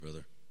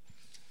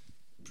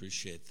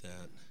appreciate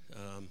that.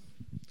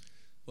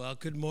 Well,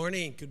 good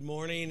morning. Good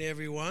morning,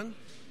 everyone.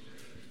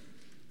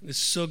 It's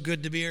so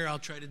good to be here. I'll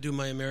try to do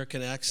my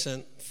American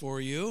accent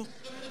for you.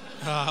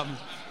 I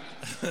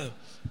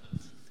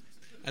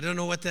don't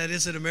know what that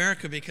is in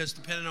America because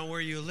depending on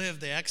where you live,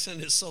 the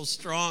accent is so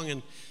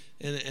strong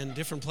in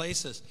different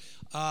places.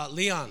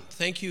 Leon,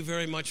 thank you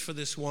very much for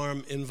this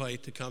warm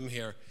invite to come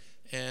here.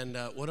 And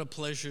what a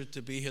pleasure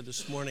to be here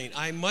this morning.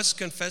 I must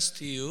confess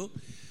to you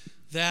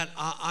that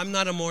I'm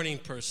not a morning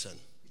person,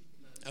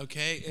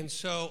 okay? And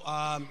so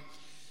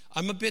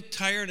I'm a bit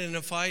tired, and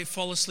if I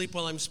fall asleep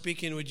while I'm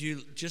speaking, would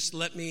you just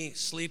let me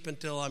sleep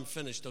until I'm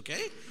finished,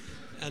 okay?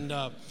 And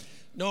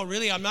no,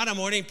 really, I'm not a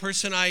morning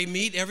person. I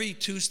meet every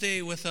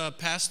Tuesday with a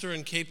pastor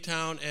in Cape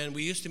Town, and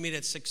we used to meet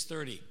at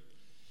 6:30.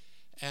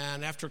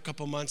 And after a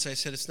couple months, I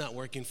said, it's not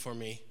working for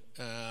me.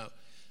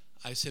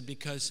 I said,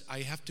 because I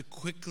have to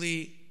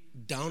quickly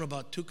down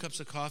about 2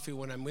 cups of coffee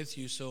when I'm with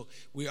you, so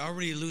we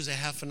already lose a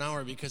half an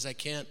hour because I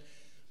can't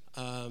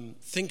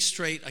think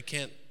straight, I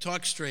can't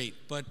talk straight.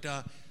 But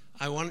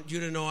I want you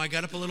to know I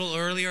got up a little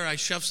earlier, I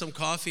shoved some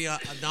coffee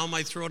down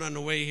my throat on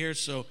the way here,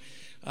 so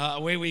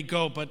away we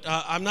go. But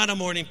I'm not a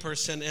morning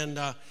person, and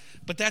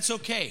but that's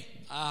okay.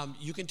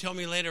 You can tell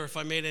me later if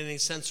I made any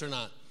sense or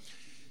not.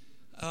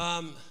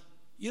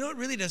 You know, it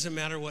really doesn't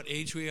matter what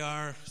age we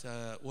are,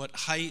 what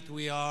height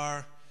we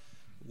are,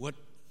 what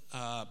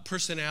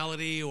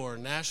personality or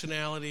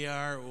nationality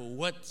are, or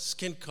what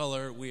skin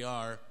color we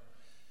are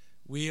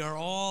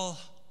all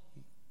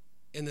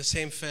in the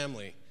same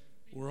family.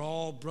 We're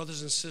all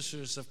brothers and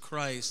sisters of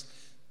Christ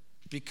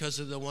because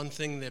of the one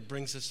thing that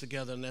brings us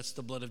together, and that's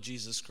the blood of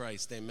Jesus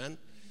Christ. Amen?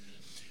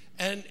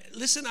 And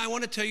listen, I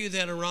want to tell you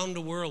that around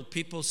the world,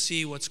 people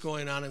see what's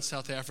going on in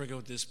South Africa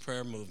with this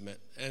prayer movement,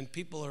 and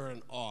people are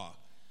in awe.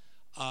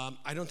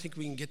 I don't think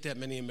we can get that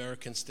many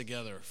Americans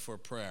together for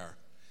prayer.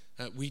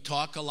 We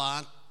talk a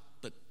lot,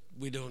 but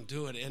we don't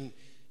do it. And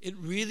it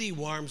really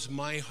warms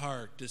my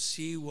heart to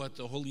see what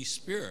the Holy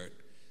Spirit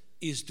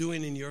is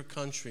doing in your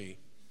country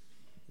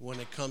when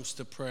it comes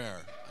to prayer.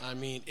 I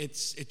mean,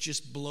 it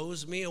just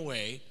blows me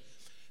away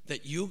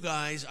that you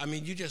guys, I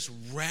mean, you just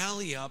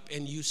rally up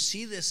and you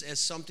see this as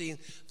something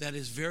that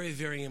is very,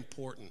 very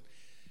important.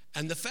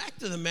 And the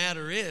fact of the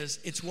matter is,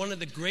 it's one of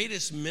the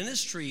greatest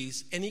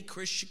ministries any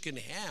Christian can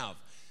have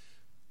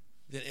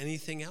than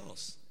anything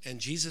else. And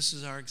Jesus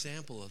is our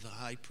example of the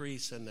high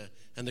priest and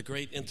the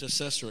great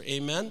intercessor.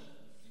 Amen?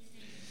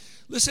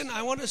 Listen,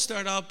 I want to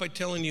start out by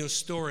telling you a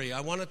story.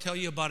 I want to tell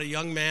you about a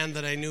young man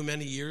that I knew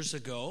many years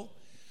ago.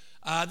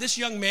 This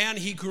young man,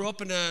 he grew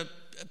up in a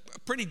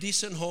pretty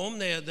decent home.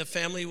 The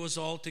family was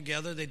all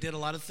together. They did a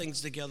lot of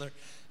things together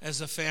as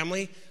a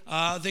family.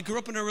 They grew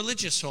up in a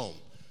religious home.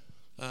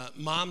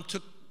 Mom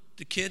took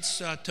the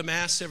kids to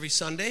Mass every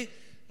Sunday,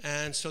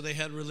 and so they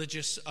had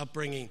religious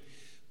upbringing.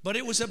 But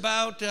it was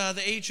about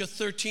the age of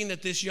 13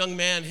 that this young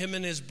man, him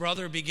and his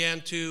brother,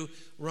 began to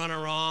run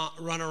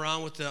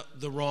around with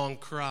the wrong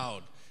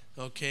crowd,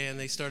 okay, and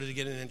they started to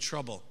get in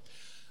trouble.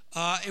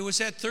 It was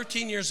at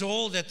 13 years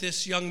old that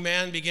this young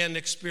man began to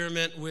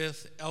experiment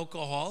with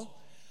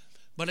alcohol.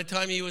 By the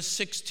time he was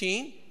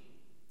 16,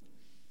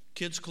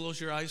 kids, close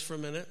your eyes for a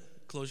minute.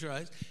 Close your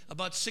eyes.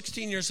 About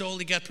 16 years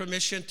old, he got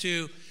permission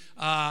to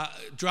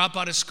drop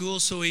out of school,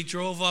 so he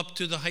drove up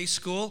to the high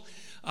school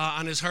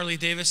on his Harley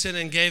Davidson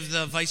and gave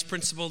the vice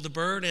principal the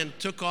bird and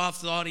took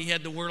off, thought he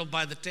had the world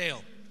by the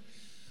tail.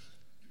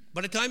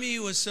 By the time he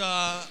was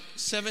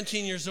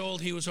 17 years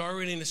old, he was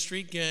already in a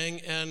street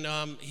gang,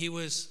 and he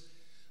was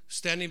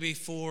standing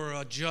before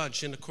a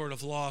judge in the court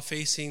of law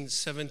facing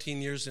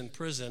 17 years in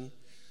prison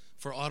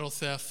for auto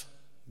theft,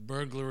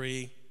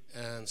 burglary,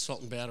 and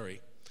assault and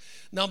battery.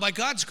 Now, by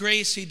God's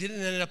grace, he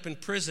didn't end up in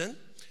prison.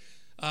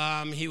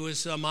 He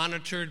was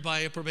monitored by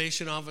a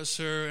probation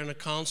officer and a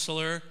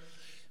counselor,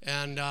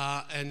 and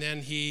then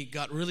he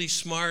got really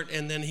smart,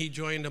 and then he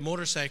joined a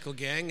motorcycle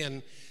gang,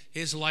 and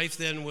his life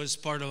then was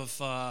part of,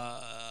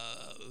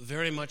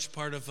 very much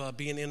part of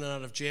being in and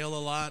out of jail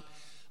a lot,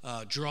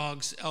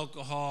 drugs,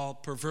 alcohol,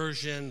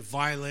 perversion,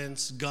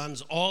 violence,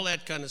 guns, all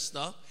that kind of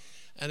stuff,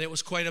 and it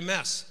was quite a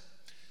mess.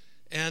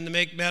 And to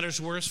make matters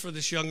worse for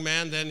this young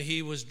man, then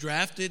he was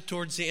drafted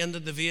towards the end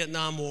of the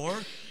Vietnam War.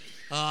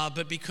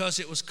 But because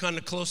it was kind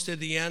of close to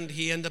the end,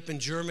 he ended up in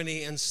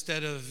Germany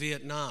instead of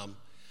Vietnam.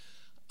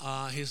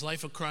 His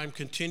life of crime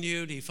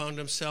continued. He found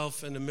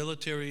himself in a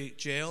military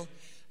jail,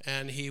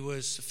 and he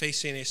was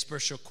facing a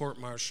special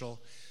court-martial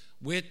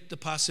with the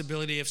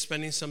possibility of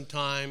spending some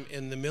time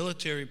in the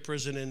military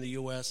prison in the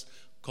U.S.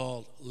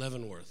 called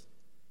Leavenworth.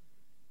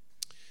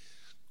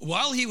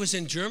 While he was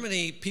in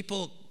Germany,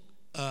 people...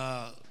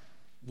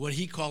 what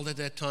he called at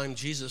that time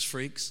Jesus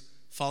freaks,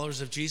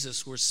 followers of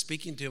Jesus, were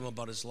speaking to him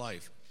about his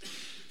life.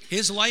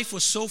 His life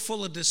was so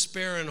full of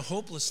despair and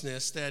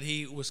hopelessness that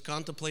he was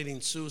contemplating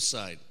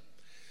suicide.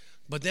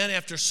 But then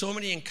after so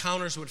many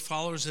encounters with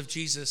followers of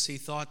Jesus, he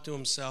thought to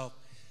himself,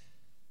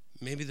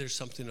 maybe there's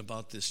something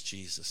about this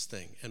Jesus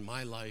thing, and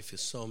my life is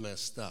so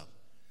messed up.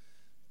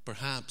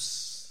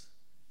 Perhaps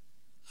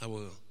I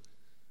will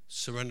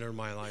surrender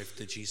my life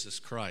to Jesus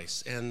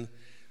Christ. And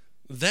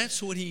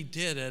That's what he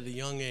did at a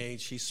young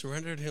age. He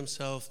surrendered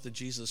himself to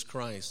Jesus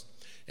Christ.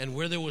 And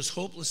where there was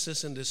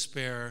hopelessness and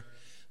despair,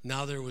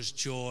 now there was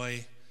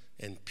joy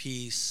and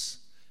peace,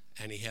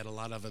 and he had a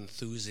lot of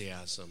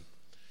enthusiasm.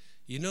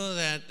 You know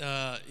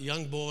that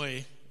young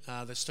boy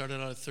that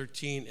started out at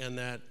 13 and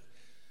that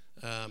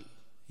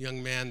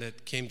young man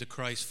that came to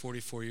Christ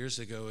 44 years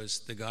ago is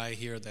the guy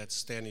here that's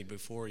standing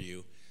before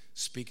you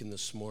speaking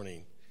this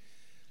morning.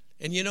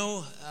 And you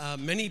know,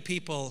 many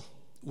people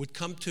would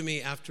come to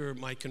me after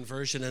my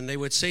conversion and they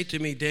would say to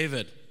me,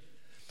 David,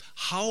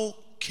 how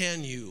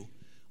can you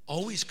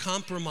always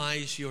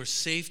compromise your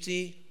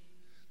safety,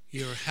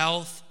 your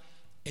health,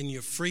 and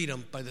your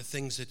freedom by the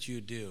things that you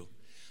do?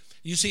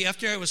 You see,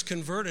 after I was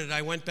converted,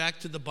 I went back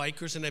to the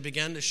bikers and I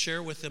began to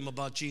share with them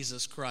about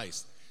Jesus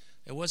Christ.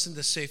 It wasn't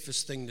the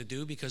safest thing to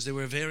do because they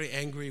were very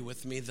angry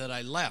with me that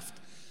I left.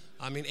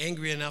 I mean,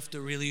 angry enough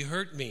to really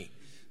hurt me.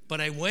 But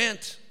I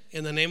went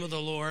in the name of the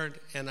Lord,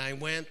 and I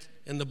went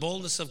in the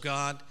boldness of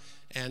God,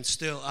 and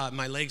still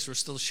my legs were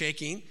still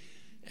shaking,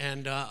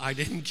 and I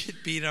didn't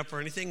get beat up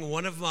or anything.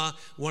 One of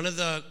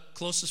the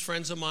closest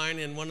friends of mine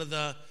and one of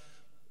the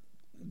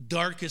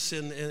darkest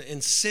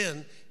in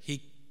sin,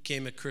 he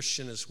became a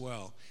Christian as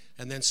well.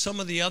 And then some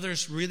of the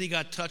others really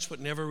got touched but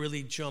never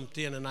really jumped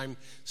in. And I'm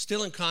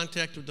still in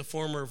contact with the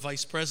former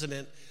vice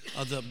president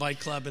of the bike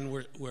club, and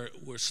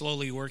we're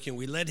slowly working.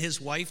 We led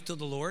his wife to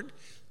the Lord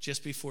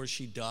just before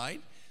she died,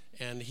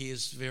 and he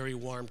is very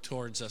warm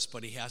towards us,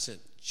 but he hasn't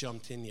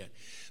jumped in yet.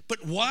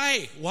 But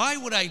why? Why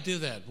would I do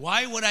that?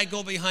 Why would I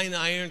go behind the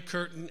Iron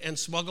Curtain and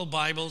smuggle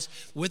Bibles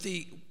with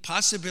the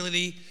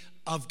possibility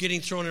of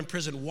getting thrown in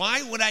prison?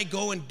 Why would I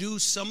go and do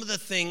some of the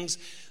things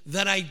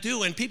that I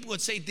do? And people would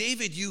say,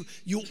 David, you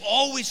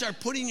always are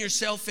putting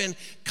yourself in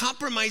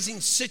compromising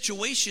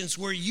situations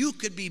where you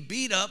could be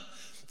beat up,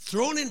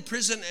 thrown in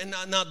prison, and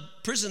not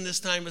prison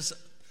this time is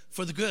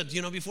for the good.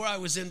 You know, before I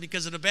was in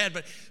because of the bad,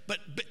 but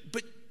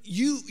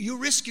you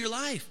risk your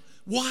life.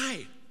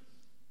 Why?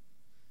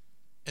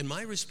 And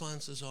my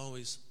response is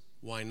always,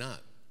 why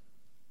not?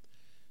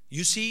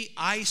 You see,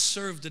 I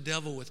serve the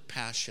devil with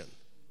passion.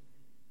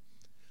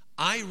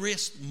 I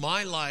risked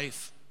my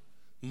life,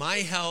 my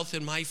health,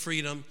 and my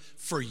freedom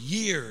for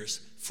years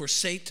for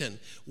Satan.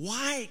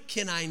 Why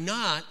can I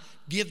not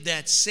give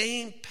that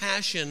same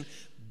passion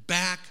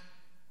back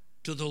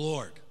to the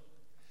Lord?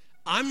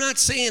 I'm not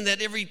saying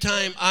that every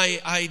time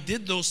I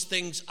did those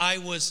things, I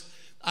was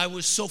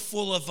so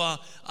full of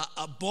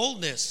a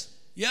boldness.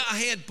 Yeah, I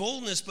had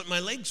boldness, but my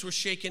legs were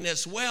shaking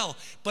as well.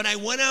 But I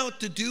went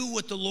out to do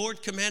what the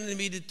Lord commanded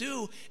me to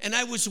do, and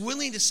I was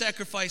willing to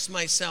sacrifice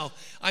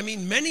myself. I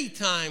mean, many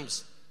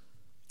times,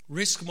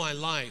 risk my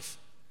life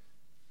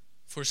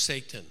for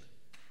Satan.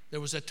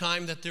 There was a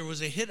time that there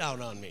was a hit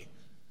out on me.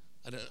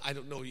 I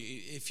don't know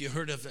if you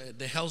heard of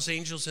the Hells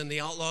Angels and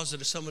the Outlaws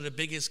that are some of the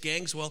biggest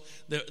gangs. Well,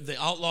 the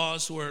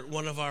Outlaws were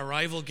one of our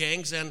rival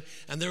gangs, and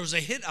there was a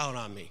hit out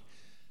on me.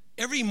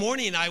 Every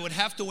morning I would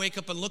have to wake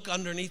up and look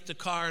underneath the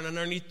car and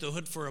underneath the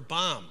hood for a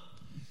bomb.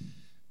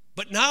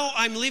 But now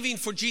I'm living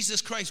for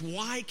Jesus Christ.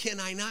 Why can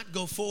I not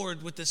go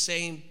forward with the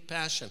same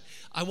passion?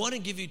 I want to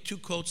give you two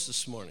quotes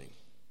this morning.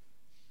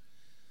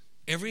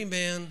 Every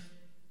man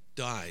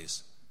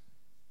dies.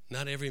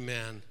 Not every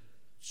man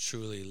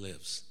truly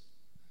lives.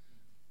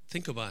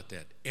 Think about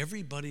that.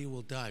 Everybody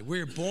will die.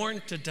 We're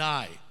born to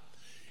die.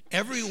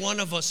 Every one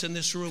of us in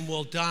this room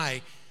will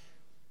die.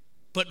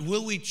 But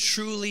will we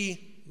truly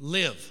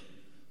live?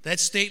 That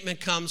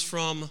statement comes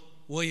from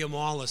William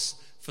Wallace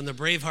from the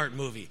Braveheart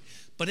movie.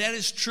 But that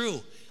is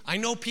true. I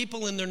know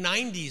people in their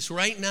 90s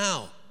right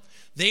now.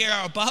 They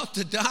are about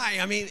to die.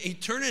 I mean,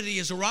 eternity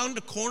is around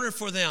the corner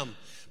for them.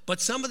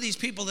 But some of these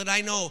people that I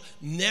know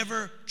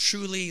never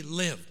truly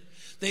lived.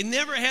 They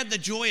never had the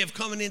joy of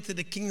coming into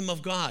the kingdom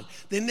of God.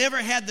 They never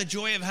had the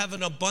joy of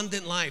having an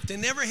abundant life. They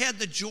never had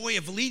the joy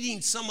of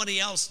leading somebody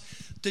else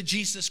to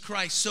Jesus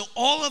Christ. So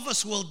all of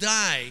us will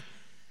die,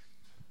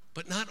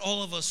 but not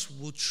all of us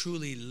will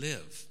truly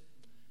live.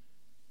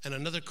 And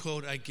another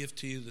quote I give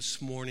to you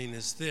this morning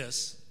is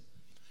this: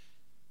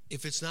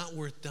 if it's not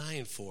worth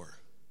dying for,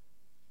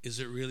 is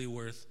it really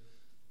worth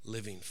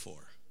living for?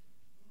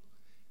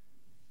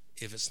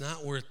 If it's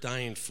not worth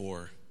dying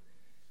for,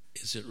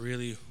 is it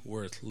really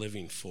worth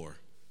living for?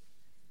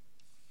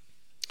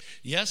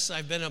 Yes,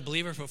 I've been a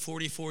believer for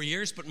 44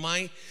 years, but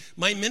my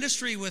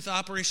ministry with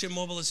Operation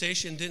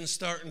Mobilization didn't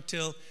start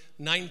until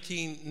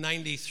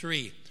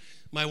 1993.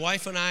 My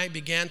wife and I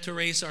began to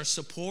raise our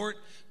support,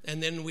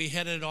 and then we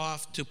headed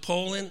off to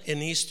Poland in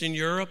Eastern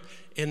Europe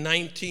in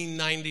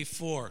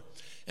 1994.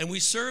 And we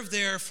served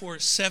there for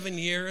 7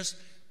 years,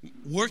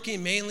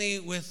 working mainly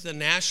with the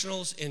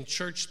nationals in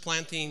church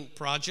planting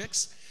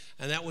projects.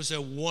 And that was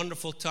a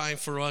wonderful time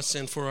for us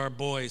and for our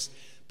boys.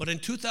 But in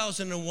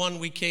 2001,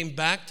 we came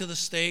back to the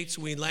States.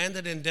 We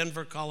landed in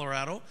Denver,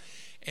 Colorado.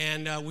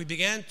 And we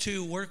began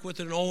to work with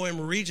an OM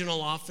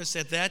regional office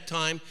at that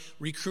time,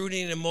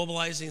 recruiting and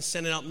mobilizing,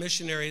 sending out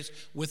missionaries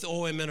with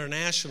OM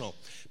International.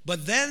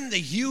 But then the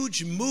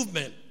huge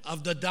movement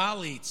of the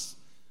Dalits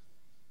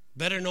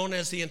better known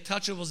as the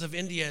Untouchables of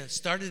India,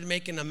 started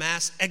making a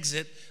mass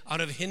exit out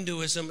of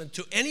Hinduism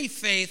into any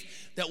faith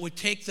that would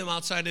take them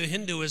outside of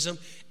Hinduism,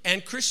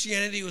 and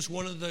Christianity was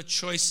one of the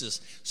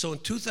choices. So in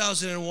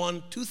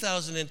 2001,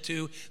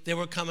 2002, they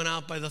were coming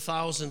out by the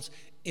thousands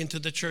into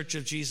the Church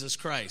of Jesus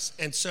Christ.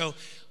 And so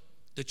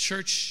the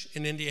church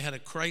in India had a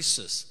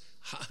crisis.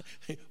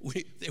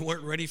 They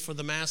weren't ready for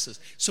the masses.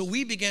 So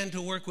we began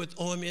to work with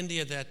OM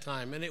India at that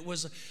time, and it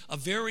was a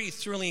very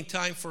thrilling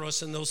time for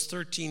us in those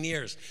 13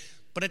 years.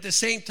 But at the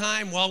same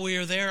time, while we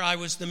were there, I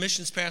was the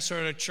missions pastor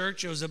at a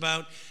church. It was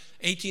about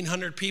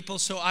 1,800 people.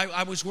 So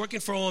I was working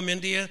for OM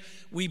India.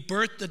 We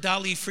birthed the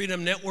Dalit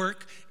Freedom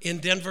Network in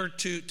Denver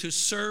to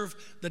serve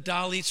the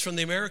Dalits from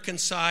the American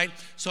side.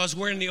 So I was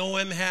wearing the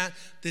OM hat,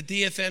 the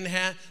DFN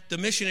hat, the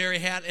missionary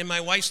hat, and my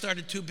wife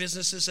started 2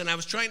 businesses, and I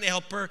was trying to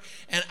help her,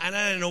 and I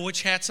didn't know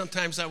which hat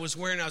sometimes I was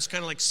wearing. I was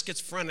kind of like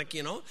schizophrenic,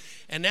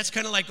 and that's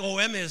kind of like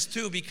OM is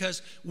too,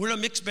 because we're a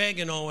mixed bag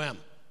in OM.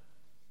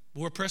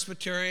 We're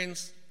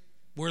Presbyterians,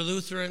 we're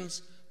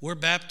Lutherans, we're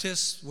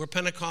Baptists, we're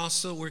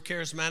Pentecostal, we're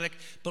Charismatic,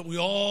 but we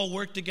all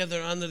work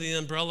together under the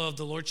umbrella of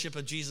the Lordship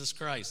of Jesus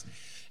Christ.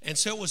 And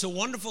so it was a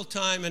wonderful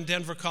time in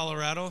Denver,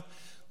 Colorado,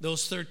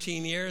 those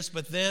 13 years.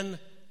 But then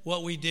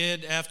what we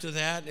did after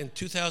that, in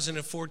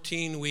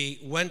 2014, we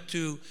went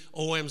to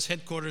OM's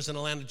headquarters in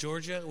Atlanta,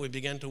 Georgia. We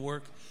began to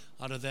work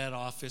out of that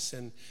office,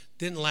 and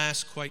didn't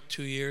last quite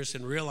 2 years,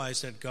 and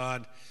realized that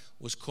God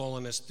was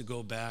calling us to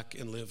go back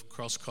and live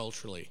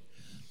cross-culturally.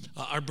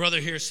 Our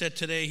brother here said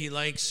today he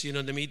likes,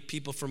 to meet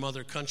people from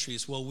other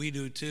countries. Well, we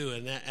do too,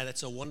 and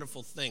it's a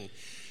wonderful thing.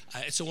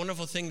 It's a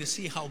wonderful thing to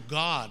see how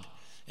God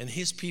and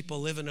his people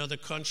live in other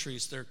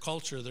countries, their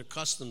culture, their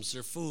customs,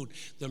 their food,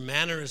 their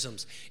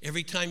mannerisms.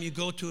 Every time you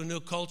go to a new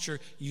culture,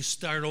 you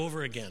start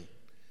over again.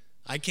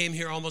 I came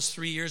here almost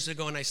 3 years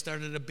ago, and I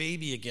started a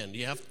baby again.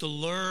 You have to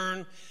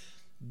learn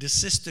the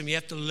system. You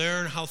have to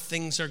learn how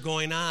things are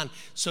going on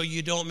so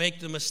you don't make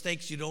the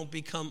mistakes. You don't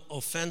become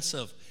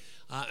offensive.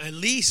 At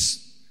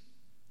least,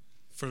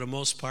 for the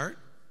most part,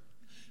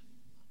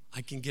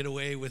 I can get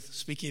away with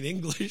speaking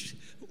English,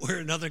 where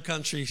in other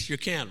countries you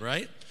can't,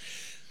 right?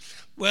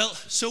 Well,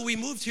 so we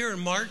moved here in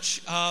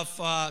March of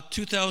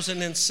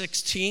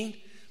 2016,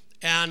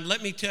 and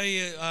let me tell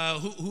you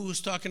who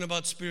was talking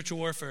about spiritual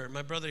warfare.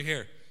 My brother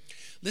here.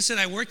 Listen,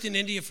 I worked in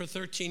India for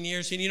 13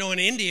 years, and in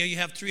India you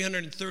have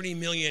 330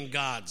 million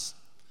gods.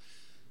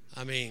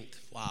 I mean,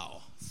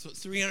 wow,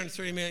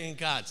 330 million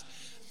gods.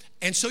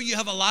 And so you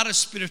have a lot of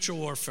spiritual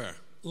warfare.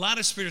 A lot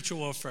of spiritual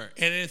warfare.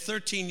 And in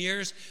 13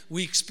 years,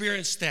 we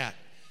experienced that.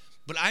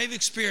 But I've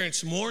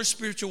experienced more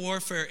spiritual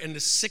warfare in the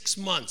 6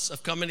 months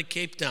of coming to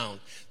Cape Town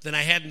than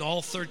I had in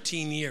all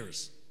 13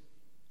 years.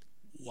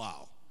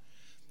 Wow.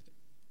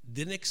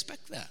 Didn't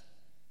expect that.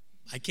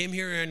 I came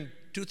here in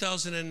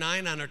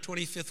 2009 on our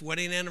 25th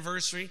wedding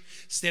anniversary,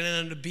 standing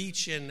on the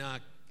beach in,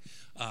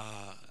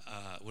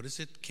 what is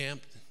it,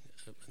 Camp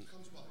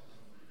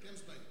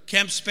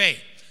Spey.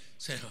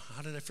 Say,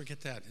 how did I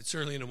forget that? It's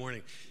early in the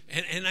morning,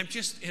 and I'm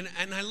just and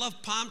I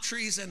love palm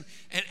trees, and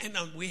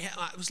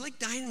it was like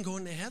dying and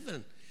going to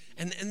heaven,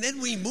 and then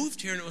we moved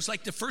here, and it was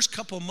like the first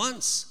couple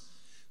months,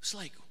 it was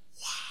like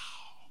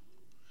wow,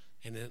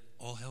 and then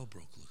all hell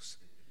broke loose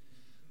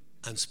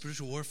on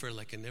spiritual warfare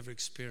like I never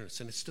experienced,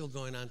 and it's still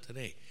going on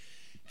today.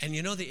 And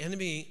the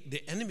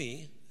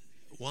enemy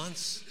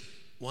wants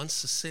the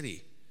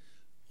city,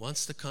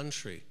 wants the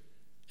country,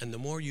 and the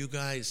more you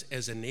guys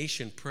as a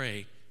nation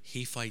pray,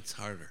 he fights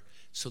harder.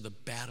 So the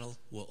battle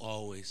will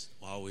always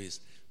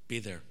be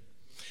there.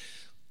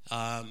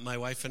 My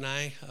wife and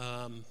I,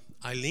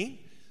 Eileen,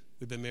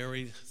 we've been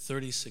married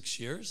 36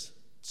 years.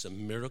 It's a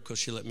miracle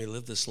she let me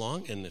live this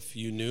long. And if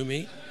you knew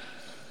me,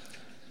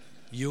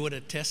 you would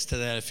attest to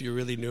that if you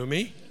really knew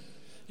me.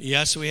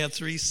 Yes, we have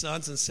 3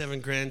 sons and 7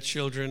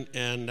 grandchildren.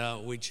 And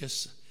we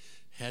just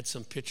had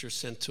some pictures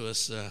sent to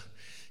us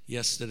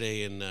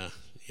yesterday. And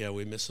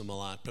we miss them a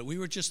lot. But we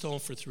were just home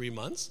for 3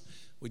 months.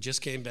 We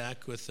just came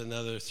back with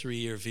another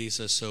 3-year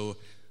visa, so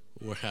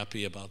we're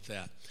happy about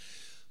that.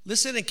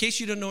 Listen, in case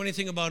you don't know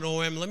anything about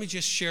OM, let me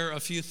just share a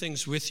few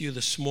things with you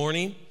this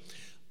morning.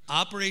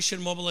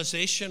 Operation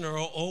Mobilization, or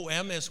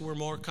OM as we're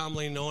more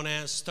commonly known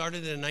as, started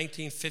in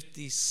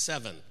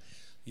 1957.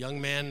 A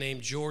young man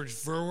named George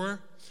Verwer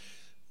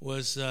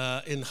was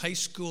in high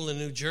school in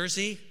New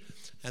Jersey,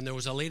 and there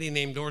was a lady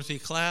named Dorothy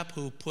Clapp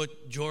who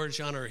put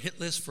George on her hit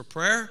list for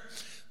prayer,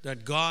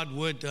 that God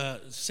would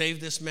save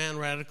this man,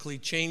 radically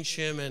change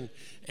him, and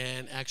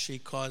actually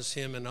cause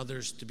him and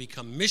others to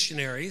become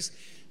missionaries.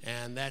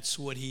 And that's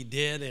what he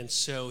did. And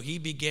so he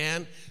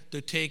began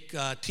to take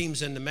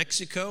teams into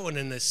Mexico. And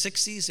in the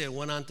 60s, it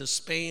went on to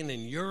Spain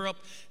and Europe,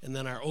 and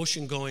then our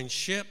ocean-going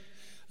ship.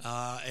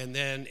 And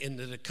then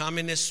into the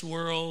communist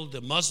world,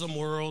 the Muslim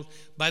world.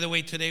 By the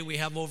way, today we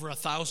have over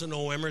 1,000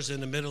 OMers in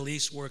the Middle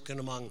East working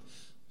among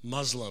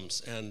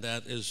Muslims. And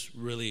that is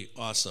really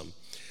awesome.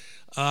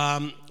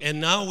 And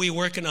now we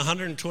work in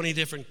 120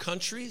 different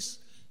countries.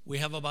 We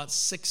have about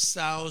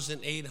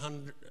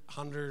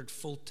 6,800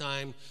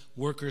 full-time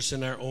workers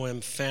in our OM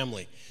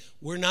family.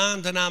 We're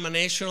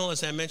non-denominational,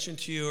 as I mentioned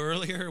to you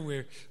earlier.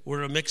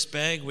 We're a mixed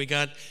bag. We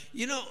got,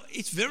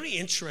 it's very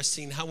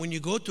interesting how when you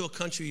go to a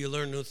country, you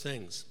learn new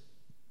things.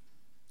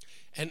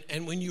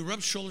 And when you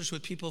rub shoulders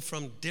with people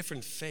from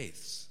different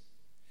faiths,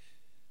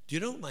 do you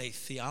know my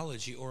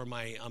theology, or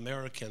my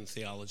American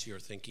theology or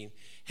thinking,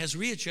 has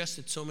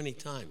readjusted so many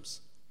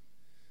times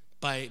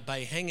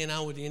by hanging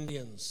out with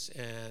Indians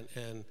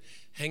and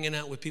hanging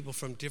out with people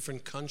from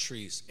different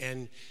countries,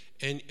 and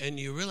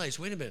you realize,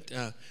 wait a minute,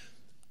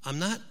 I'm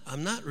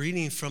not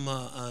reading from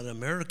an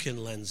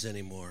American lens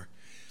anymore.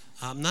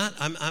 I'm not,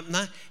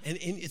 and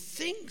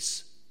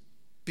things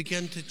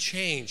began to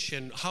change,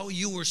 and how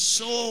you were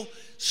so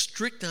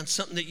strict on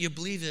something that you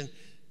believe in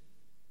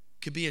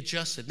could be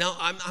adjusted. Now,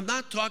 I'm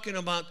not talking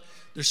about,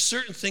 there's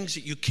certain things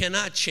that you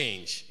cannot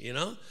change,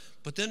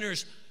 but then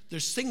there's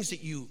things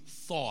that you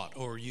thought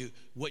or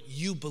what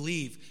you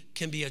believe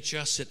can be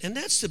adjusted. And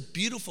that's the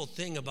beautiful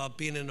thing about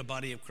being in the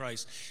body of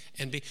Christ.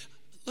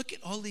 Look at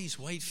all these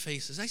white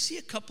faces. I see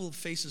a couple of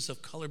faces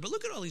of color, but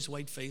look at all these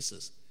white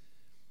faces.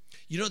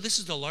 This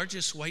is the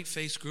largest white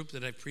face group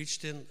that I've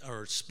preached in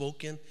or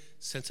spoke in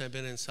since I've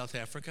been in South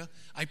Africa.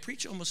 I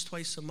preach almost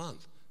twice a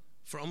month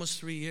for almost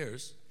 3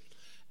 years.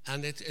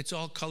 And it's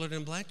all colored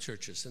and black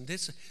churches. And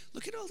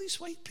look at all these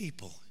white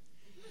people.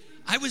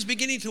 I was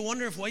beginning to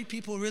wonder if white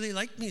people really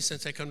like me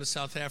since I come to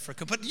South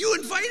Africa. But you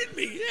invited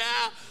me,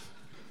 yeah.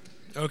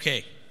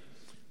 Okay.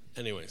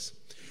 Anyways.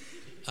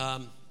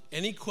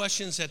 Any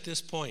questions at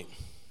this point?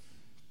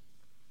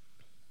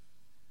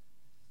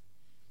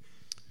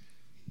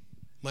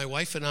 My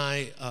wife and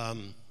I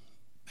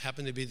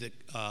happen to be the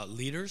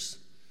leaders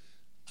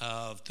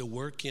of the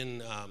work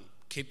in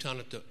Cape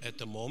Town at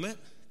the moment.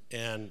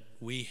 And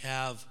we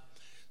have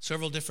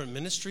several different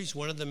ministries.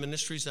 One of the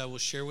ministries I will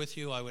share with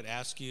you, I would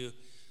ask you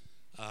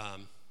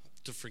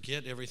to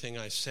forget everything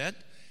I said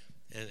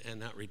and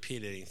not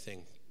repeat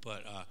anything.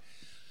 But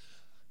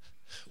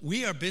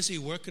we are busy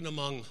working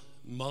among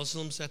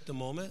Muslims at the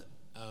moment.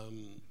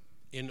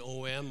 In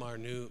OM, our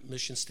new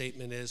mission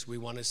statement is we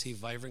want to see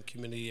vibrant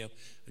community of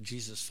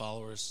Jesus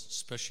followers,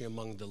 especially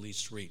among the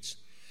least reached.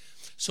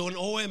 So in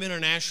OM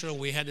International,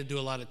 we had to do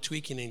a lot of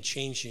tweaking and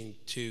changing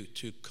to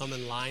come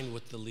in line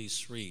with the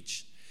least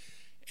reach.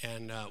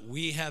 And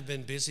we have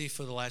been busy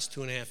for the last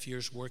 2.5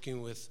 years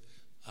working with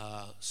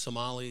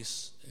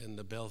Somalis in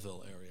the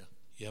Belleville area.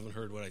 You haven't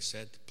heard what I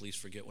said, please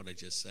forget what I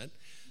just said.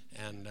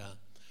 And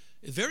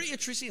it's very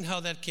interesting how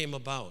that came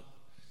about.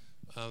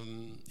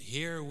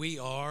 Here we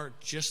are,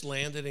 just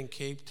landed in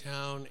Cape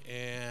Town,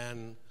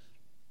 and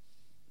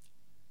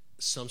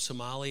some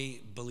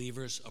Somali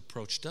believers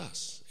approached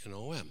us in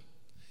OM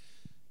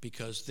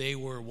because they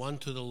were won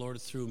to the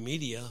Lord through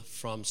media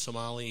from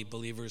Somali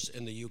believers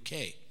in the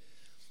UK.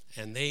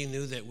 And they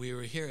knew that we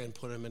were here and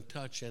put them in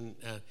touch. And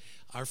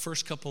our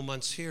first couple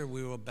months here,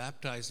 we were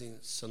baptizing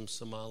some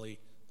Somali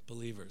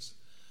believers.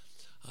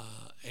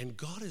 And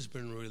God has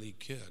been really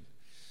good.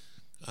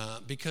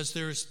 Because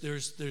there's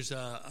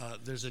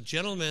a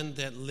gentleman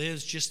that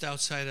lives just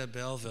outside of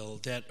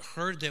Belleville that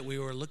heard that we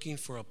were looking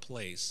for a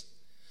place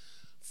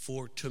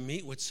to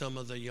meet with some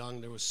of the young.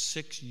 There were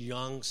 6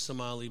 young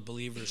Somali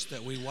believers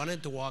that we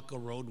wanted to walk a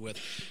road with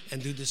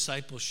and do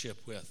discipleship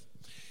with.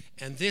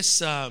 And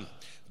this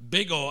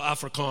big old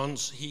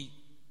Afrikaans,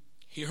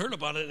 he heard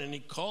about it, and he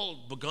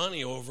called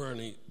Bogani over,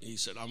 and he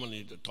said, I'm going to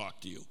need to talk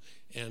to you.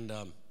 And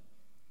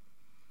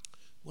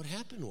what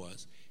happened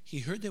was, he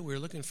heard that we were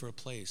looking for a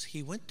place.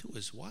 He went to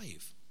his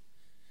wife,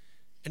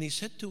 and he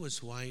said to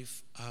his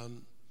wife,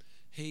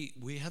 hey,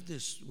 we have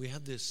this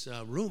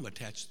room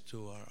attached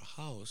to our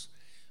house.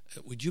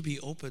 Would you be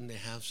open to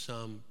have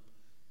some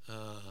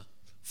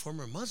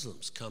former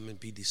Muslims come and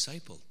be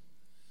discipled?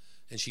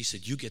 And she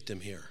said, you get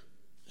them here.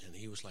 And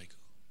he was like,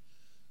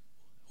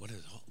 what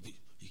is all,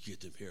 you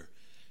get them here?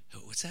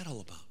 What's that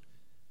all about?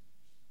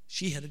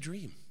 She had a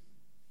dream,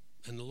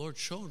 and the Lord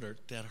showed her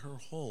that her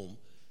home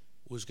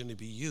was going to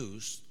be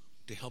used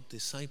to help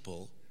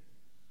disciple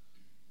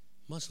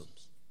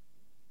Muslims,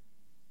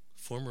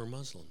 former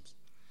Muslims.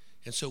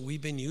 And so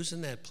we've been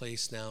using that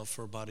place now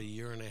for about 1.5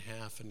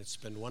 years, and it's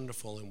been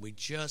wonderful. And we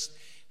just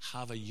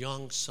have a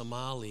young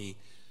Somali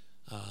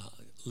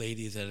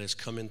lady that has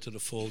come into the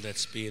fold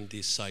that's being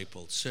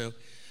discipled. So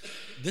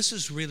this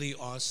is really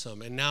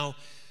awesome. And now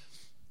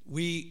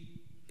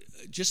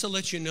just to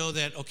let you know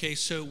that, okay,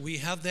 so we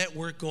have that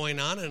work going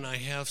on, and I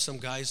have some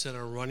guys that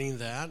are running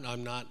that.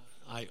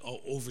 I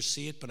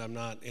oversee it, but I'm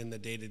not in the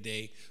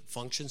day-to-day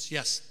functions.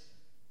 Yes?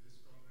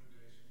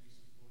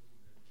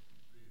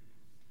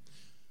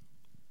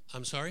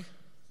 I'm sorry?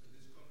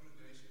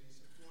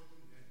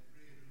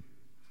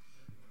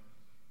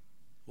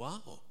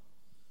 Wow.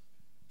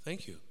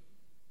 Thank you.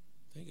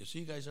 Thank you. So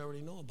you guys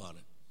already know about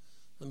it.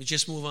 Let me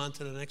just move on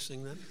to the next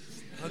thing then.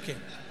 Okay.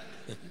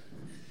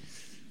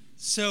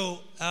 So,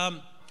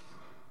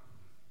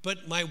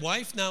 but my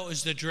wife now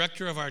is the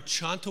director of our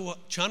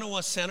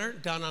Chanawa Center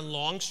down on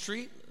Long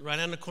Street, right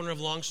on the corner of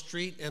Long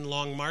Street and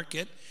Long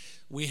Market.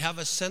 We have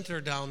a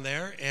center down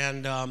there,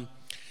 and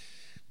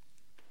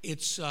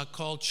it's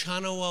called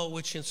Chanawa,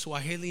 which in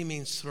Swahili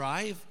means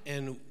thrive,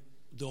 and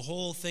the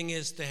whole thing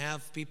is to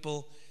have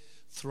people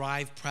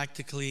thrive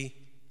practically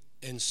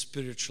and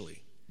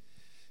spiritually.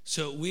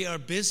 So we are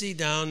busy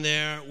down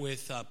there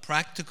with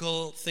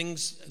practical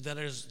things that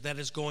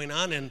is going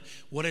on. And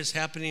what is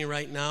happening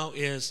right now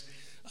is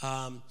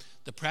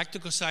the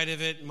practical side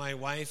of it. My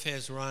wife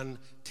has run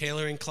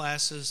tailoring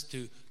classes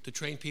to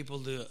train people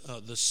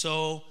to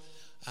sew.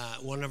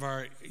 One of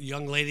our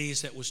young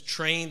ladies that was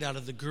trained out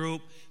of the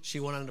group, she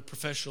went on to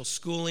professional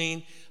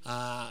schooling.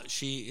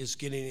 She is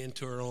getting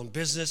into her own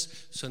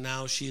business. So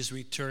now she is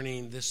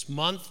returning this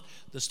month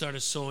to start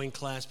a sewing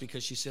class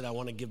because she said, I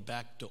want to give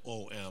back to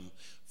OM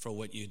for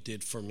what you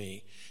did for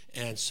me.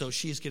 And so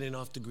she's getting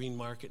off the green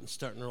market and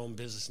starting her own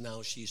business.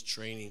 Now she's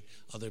training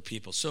other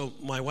people. So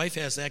my wife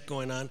has that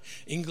going on.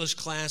 English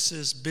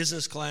classes,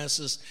 business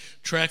classes,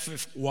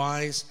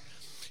 traffic-wise,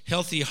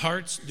 Healthy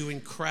Hearts, doing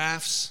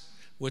crafts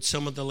with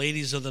some of the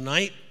ladies of the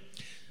night.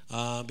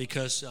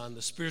 Because on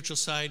the spiritual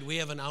side, we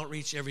have an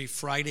outreach every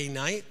Friday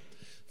night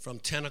from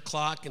 10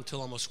 o'clock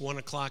until almost 1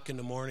 o'clock in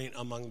the morning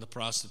among the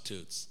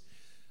prostitutes.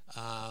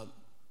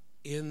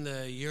 In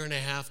the year and a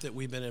half that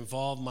we've been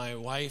involved, my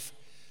wife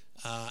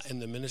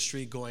and the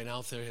ministry going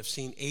out there have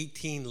seen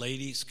 18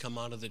 ladies come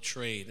out of the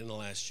trade in the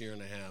last year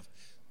and a half.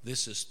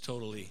 This is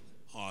totally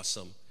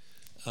awesome.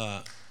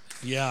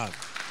 Yeah.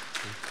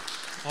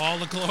 All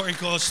the glory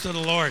goes to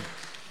the Lord.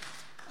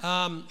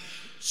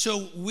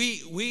 So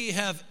we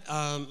have,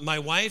 my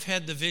wife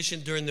had the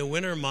vision during the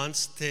winter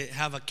months to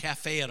have a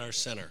cafe at our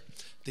center,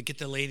 to get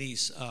the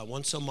ladies,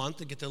 once a month,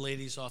 to get the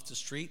ladies off the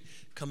street,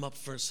 come up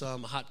for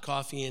some hot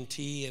coffee and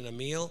tea and a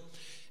meal.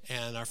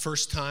 And our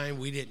first time,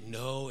 we didn't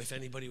know if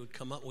anybody would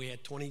come up. We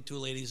had 22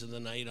 ladies in the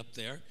night up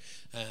there.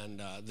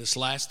 And this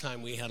last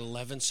time, we had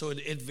 11. So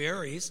it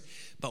varies.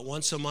 But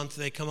once a month,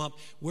 they come up.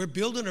 We're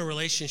building a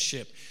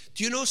relationship.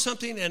 Do you know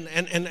something? And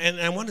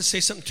I want to say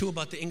something, too,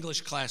 about the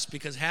English class,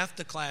 because half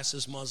the class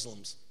is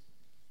Muslims.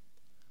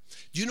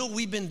 Do you know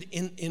we've been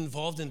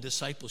involved in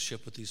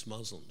discipleship with these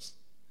Muslims?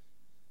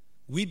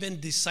 We've been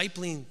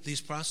discipling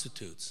these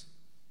prostitutes.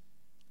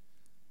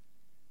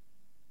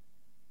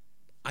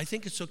 I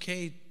think it's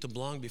okay to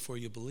belong before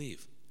you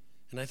believe.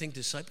 And I think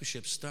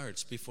discipleship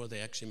starts before they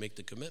actually make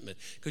the commitment.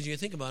 Because you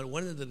think about it,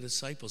 when did the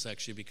disciples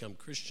actually become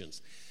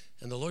Christians?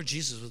 And the Lord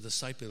Jesus was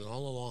discipling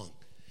all along.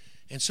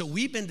 And so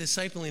we've been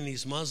discipling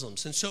these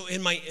Muslims. And so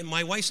in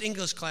my wife's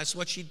English class,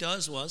 what she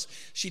does was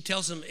she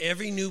tells them,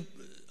 every new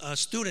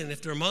student,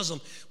 if they're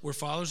Muslim, we're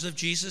followers of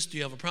Jesus. Do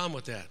you have a problem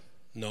with that?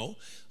 No.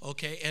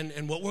 Okay,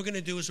 and what we're going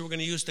to do is we're going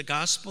to use the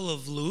Gospel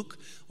of Luke,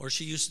 or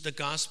she uses the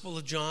Gospel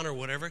of John or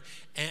whatever,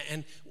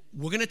 and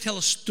we're going to tell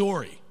a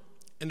story.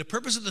 And the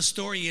purpose of the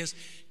story is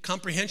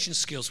comprehension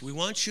skills. We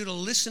want you to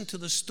listen to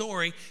the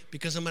story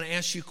because I'm going to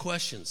ask you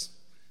questions.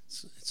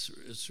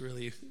 It's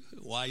really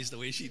wise the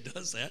way she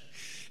does that.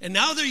 And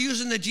now they're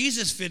using the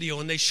Jesus video,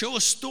 and they show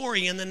a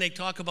story, and then they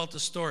talk about the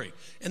story.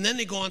 And then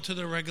they go on to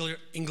their regular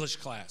English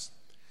class.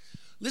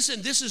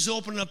 Listen, this is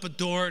opening up a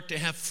door to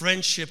have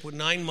friendship with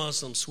 9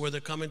 Muslims where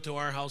they're coming to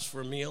our house for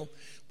a meal.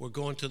 We're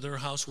going to their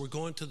house. We're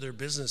going to their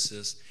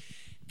businesses.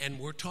 And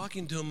we're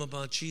talking to them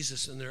about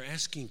Jesus, and they're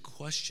asking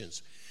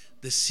questions.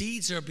 The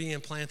seeds are being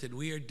planted.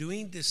 We are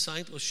doing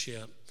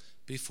discipleship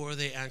before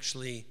they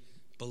actually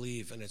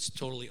believe, and it's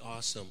totally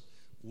awesome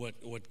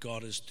what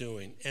God is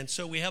doing. And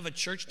so we have a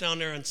church down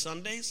there on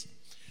Sundays.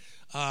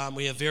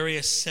 We have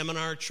various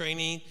seminar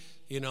training,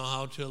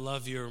 how to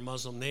love your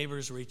Muslim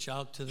neighbors, reach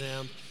out to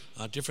them,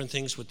 different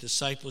things with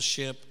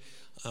discipleship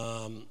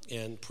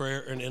and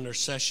prayer and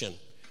intercession.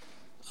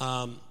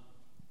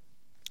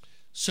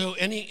 So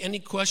any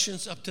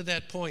questions up to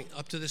this point?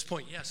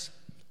 Yes?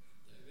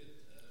 David,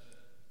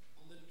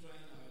 on the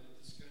train I had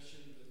a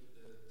discussion with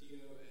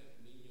Theo and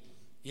Mignon.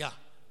 Yeah. From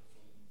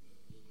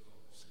the local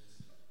organization.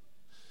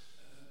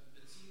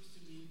 It seems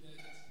to me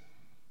that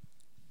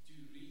to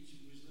reach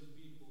Muslim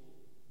people,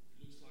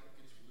 it looks like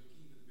it's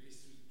working the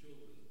best with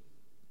children.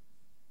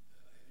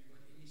 Have you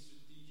got any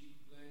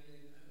strategic plan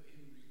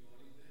in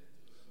regarding that?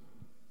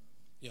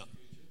 Yeah.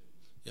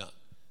 Yeah.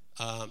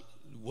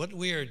 What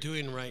we are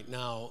doing right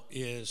now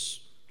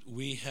is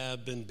we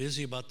have been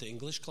busy about the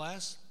English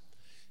class,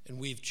 and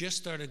we've just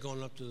started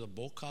going up to the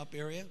Bokop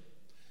area,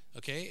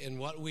 okay? And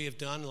what we have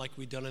done, like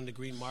we've done in the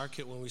Green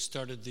Market when we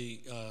started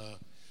the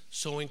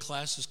sewing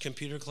classes,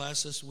 computer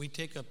classes, we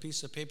take a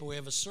piece of paper, we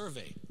have a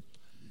survey.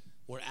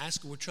 We're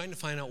trying to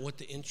find out what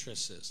the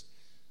interest is.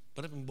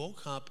 But up in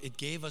Bokop, it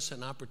gave us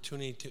an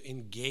opportunity to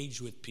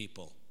engage with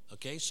people.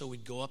 Okay, so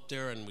we'd go up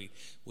there and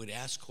we'd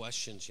ask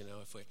questions,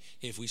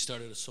 if we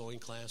started a sewing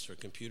class or a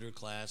computer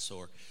class,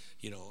 or,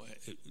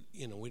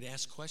 we'd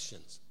ask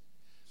questions.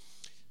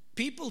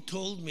 People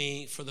told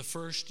me for the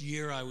first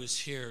year I was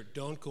here,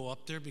 don't go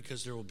up there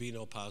because there will be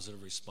no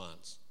positive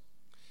response.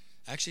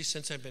 Actually,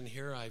 since I've been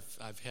here,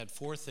 I've had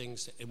 4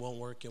 things: it won't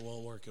work, it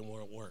won't work, it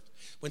won't work.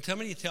 When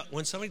somebody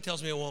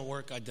tells me it won't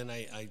work, I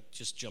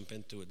just jump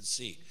into it and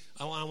see.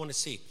 I want to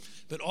see.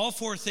 But all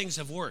 4 things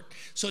have worked.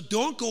 So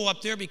don't go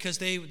up there because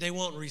they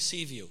won't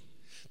receive you.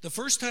 The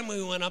first time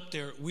we went up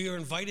there, we were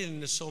invited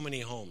into so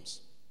many homes.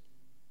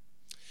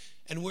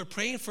 And we're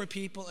praying for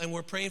people, and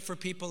we're praying for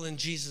people in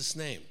Jesus'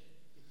 name.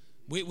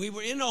 We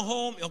were in a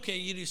home, okay,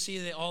 you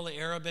see all the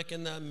Arabic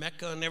and the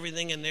Mecca and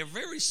everything, and they're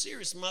very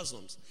serious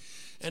Muslims.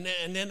 And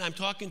then I'm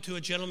talking to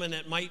a gentleman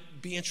that might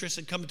be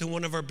interested in coming to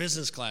one of our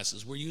business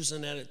classes. We're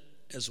using that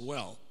as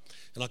well.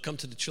 And I'll come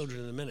to the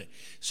children in a minute.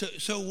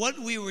 So what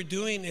we were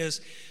doing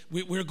is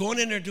we were going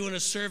in there doing a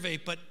survey,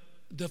 but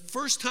the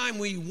first time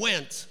we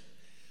went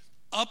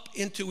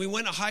we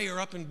went higher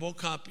up in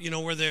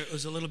Bokop, where there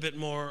was a little bit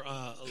more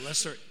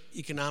lesser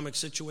economic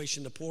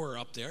situation, the poorer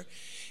up there.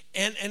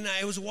 And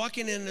I was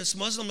walking in, this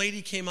Muslim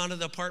lady came out of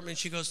the apartment.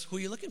 She goes, "Who are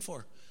you looking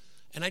for?"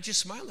 And I just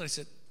smiled and I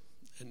said,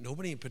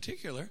 "Nobody in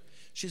particular."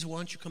 She said, "Why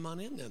don't you come on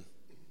in then?"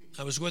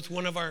 I was with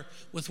one of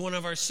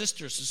our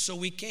sisters. So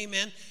we came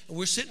in and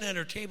we're sitting at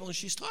her table and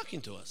she's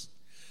talking to us.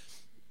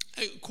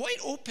 Quite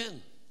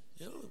open,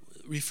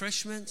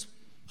 refreshments.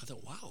 I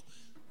thought, wow,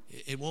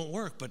 it won't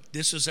work, but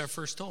this is our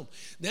first home.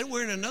 Then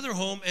we're in another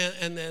home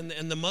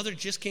and the mother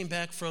just came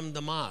back from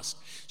the mosque.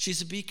 She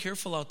said, "Be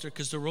careful out there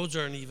because the roads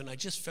aren't even. I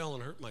just fell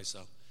and hurt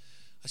myself."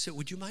 I said,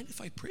 "Would you mind if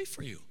I pray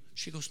for you?"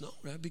 She goes, "No,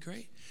 that'd be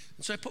great."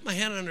 And so I put my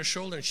hand on her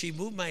shoulder and she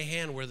moved my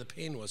hand where the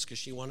pain was because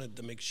she wanted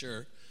to make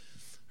sure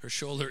her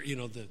shoulder,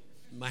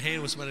 my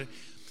hand was better.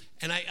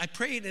 And I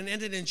prayed and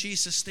ended in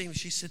Jesus' name.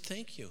 She said,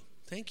 "Thank you,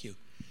 thank you."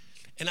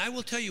 And I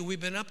will tell you, we've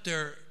been up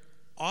there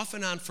off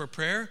and on for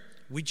prayer.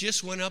 We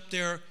just went up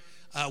there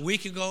a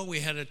week ago.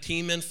 We had a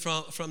team in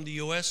from the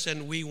U.S.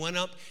 and we went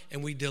up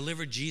and we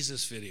delivered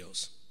Jesus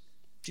videos.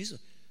 Jesus.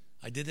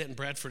 I did that in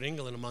Bradford,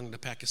 England, among the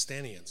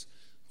Pakistanians.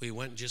 We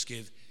went and just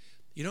gave,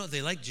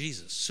 they like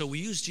Jesus. So we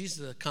use Jesus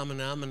as a common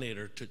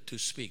denominator to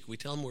speak. We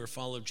tell them we're a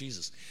follower of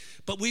Jesus.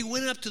 But we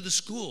went up to the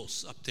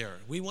schools up there.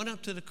 We went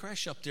up to the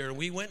creche up there. And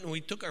we went and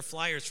we took our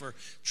flyers for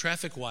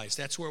TrafficWise.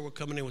 That's where we're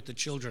coming in with the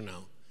children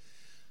now.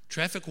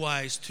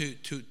 TrafficWise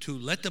to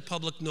let the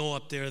public know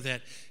up there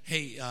that,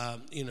 hey,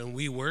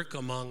 we work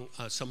among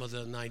some of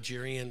the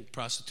Nigerian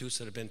prostitutes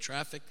that have been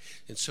trafficked.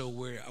 And so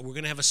we're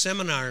going to have a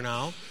seminar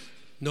now,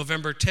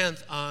 November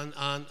 10th,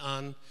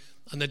 on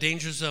the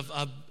dangers of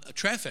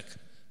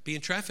being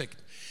trafficked.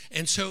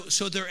 And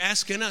so they're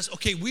asking us,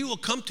 okay, we will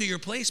come to your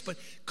place, but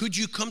could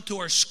you come to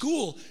our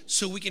school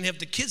so we can have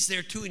the kids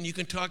there too, and you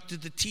can talk to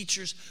the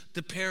teachers,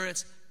 the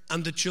parents,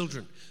 and the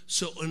children.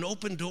 So an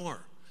open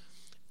door.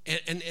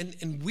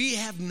 And we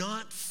have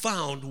not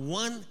found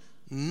one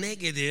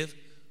negative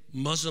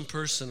Muslim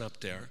person up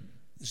there,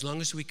 as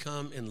long as we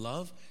come in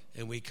love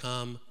and we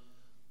come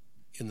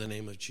in the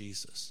name of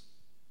Jesus.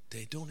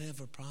 They don't have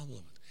a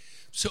problem.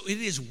 So it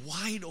is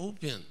wide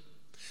open.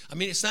 I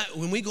mean, it's not,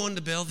 when we go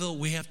into Belleville,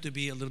 we have to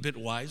be a little bit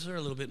wiser,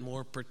 a little bit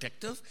more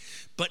protective.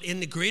 But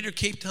in the greater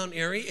Cape Town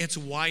area, it's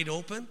wide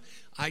open.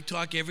 I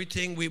talk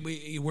everything.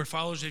 We're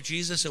followers of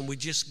Jesus, and we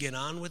just get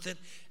on with it,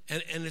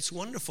 and it's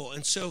wonderful.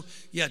 And so,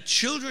 yeah,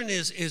 children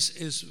is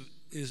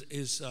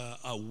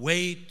a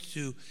way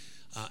to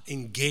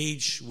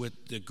engage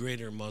with the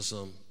greater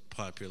Muslim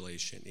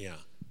population. Yeah,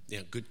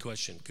 good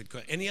question.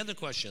 Any other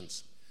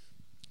questions?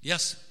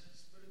 Yes.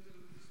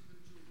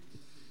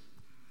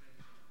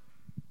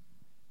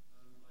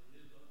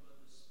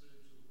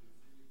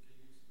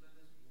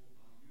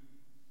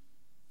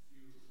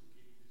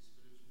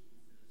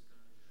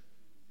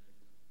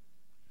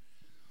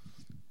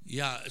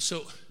 Yeah,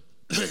 so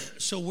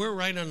we're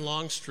right on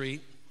Long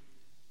Street,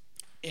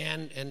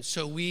 and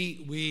so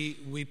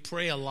we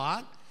pray a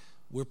lot.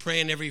 We're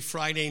praying every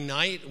Friday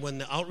night. When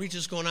the outreach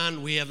is going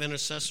on, we have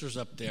intercessors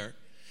up there.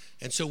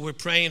 And so we're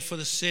praying for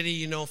the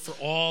city, for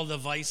all the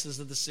vices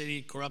of the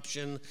city,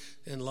 corruption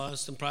and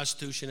lust and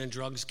prostitution and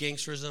drugs,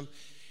 gangsterism.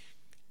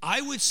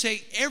 I would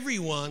say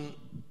everyone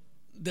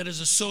that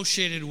is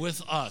associated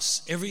with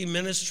us, every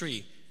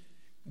ministry,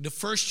 the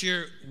first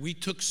year we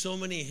took so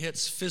many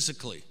hits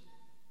physically.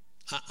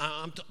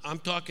 I'm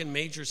talking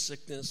major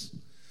sickness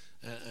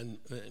and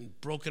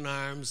broken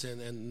arms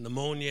and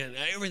pneumonia and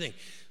everything.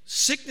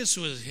 Sickness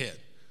was hit.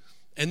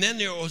 And then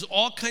there was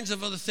all kinds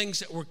of other things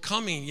that were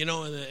coming,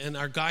 and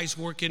our guys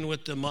working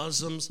with the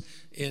Muslims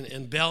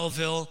in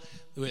Belleville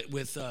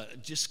with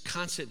just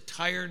constant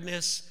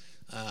tiredness,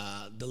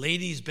 the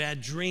ladies'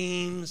 bad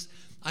dreams.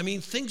 I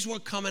mean, things were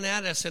coming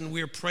at us, and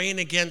we were praying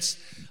against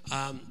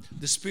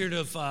the spirit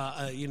of,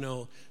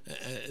 the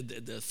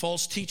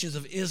false teachings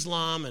of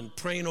Islam, and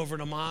praying over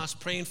the mosque,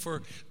 praying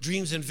for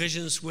dreams and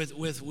visions with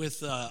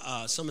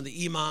some of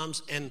the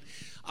imams. And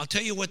I'll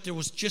tell you what, there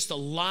was just a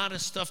lot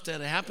of stuff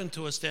that happened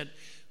to us that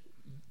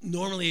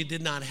normally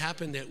did not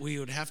happen, that we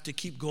would have to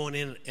keep going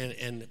in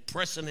and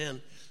pressing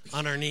in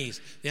on our knees.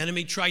 The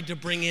enemy tried to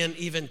bring in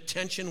even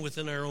tension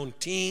within our own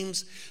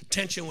teams,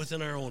 tension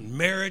within our own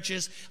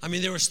marriages. I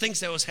mean, there was things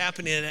that was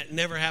happening that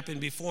never happened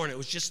before, and it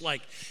was just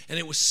and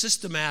it was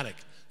systematic.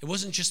 It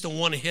wasn't just a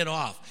one hit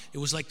off. It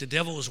was like the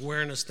devil was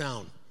wearing us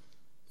down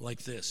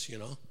like this,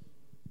 Yeah.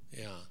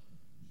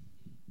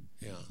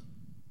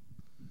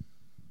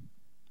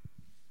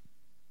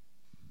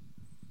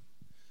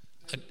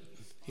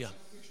 Yeah.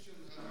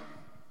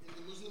 In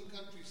the Muslim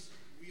countries,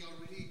 we are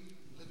really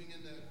living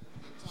in the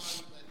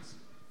time that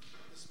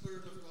the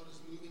Spirit of God is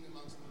moving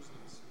amongst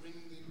Muslims,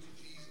 bringing them to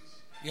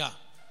Yeah.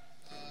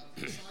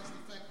 Besides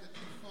the fact that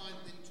you find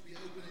them to be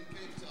open in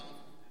Cape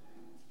Town,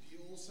 do you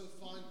also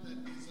find that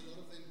there's a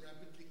lot of them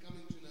rapidly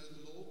coming to know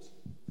the Lord?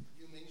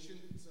 You mentioned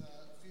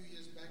a few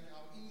years back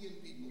how Indian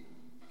people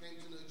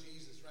came to know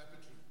Jesus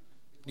rapidly.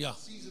 It was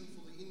a season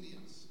for the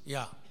Indians.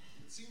 Yeah.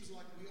 It seems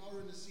like we are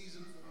in a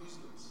season for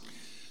Muslims.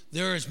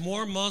 There is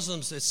more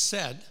Muslims, it's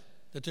said,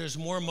 that there's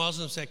more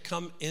Muslims that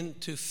come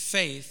into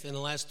faith in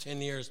the last 10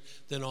 years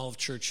than all of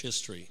church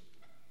history.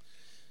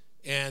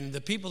 And the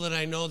people that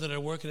I know that are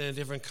working in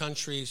different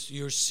countries,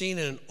 you're seeing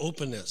an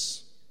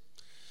openness.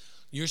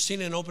 You're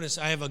seeing an openness.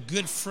 I have a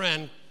good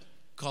friend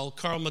called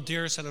Carl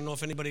Medeiros. I don't know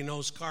if anybody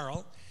knows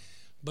Carl.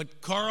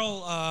 But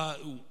Carl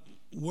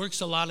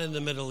works a lot in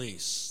the Middle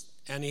East.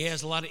 And he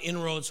has a lot of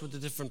inroads with the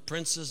different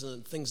princes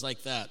and things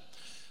like that.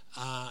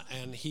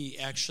 And he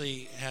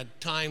actually had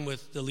time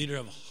with the leader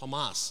of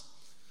Hamas,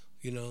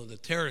 the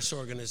terrorist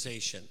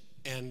organization.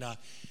 And,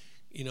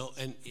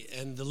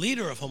 and the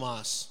leader of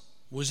Hamas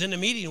was in a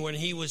meeting when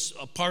he was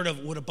a part of,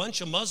 with a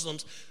bunch of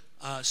Muslims,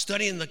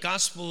 studying the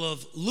Gospel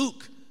of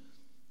Luke.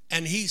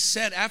 And he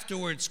said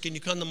afterwards, can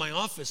you come to my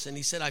office? And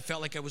he said, I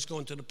felt like I was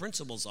going to the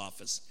principal's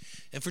office.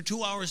 And for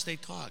 2 hours they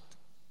talked.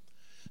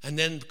 And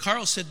then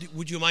Carl said,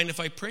 would you mind if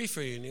I pray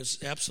for you? And he was,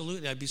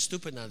 absolutely, I'd be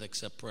stupid not to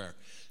accept prayer.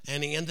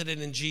 And he ended it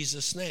in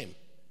Jesus' name.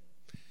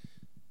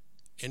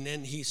 And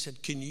then he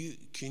said, can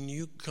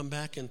you come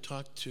back and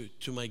talk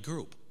to my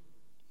group?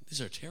 These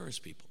are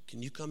terrorist people.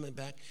 Can you come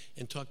back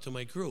and talk to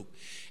my group?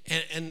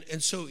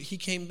 And so he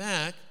came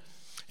back,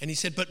 and he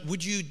said, but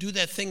would you do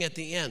that thing at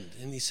the end?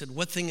 And he said,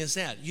 what thing is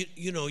that?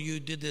 You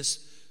did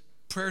this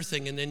prayer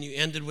thing, and then you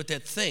ended with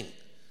that thing.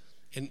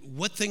 And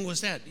what thing was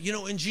that?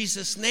 In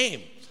Jesus'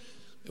 name.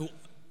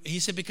 He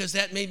said, because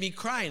that made me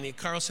cry. And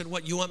Carl said,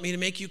 what, you want me to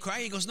make you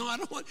cry? He goes, no, I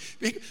don't want.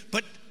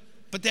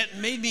 But that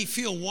made me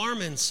feel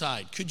warm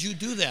inside. Could you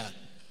do that?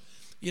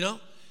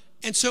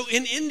 And so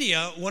in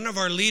India, one of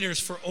our leaders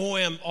for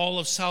OM, all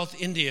of South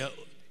India,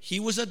 he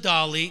was a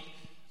Dalit,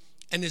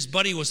 and his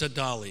buddy was a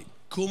Dalit.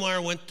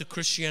 Kumar went to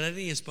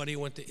Christianity, his buddy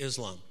went to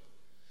Islam.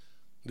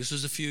 This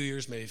was a few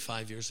years, maybe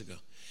 5 years ago.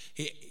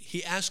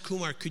 He asked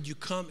Kumar, could you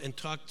come and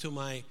talk to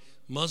my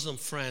Muslim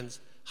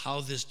friends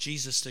how this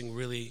Jesus thing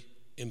really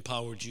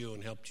empowered you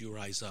and helped you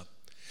rise up?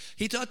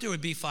 He thought there would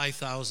be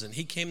 5,000.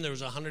 He came, there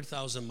was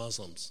 100,000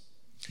 Muslims.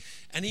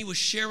 And he was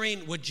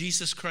sharing what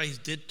Jesus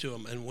Christ did to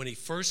him and when he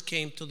first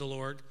came to the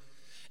Lord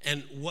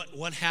and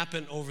what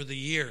happened over the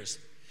years.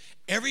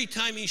 Every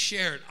time he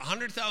shared,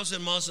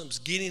 100,000 Muslims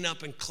getting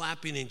up and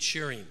clapping and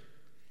cheering.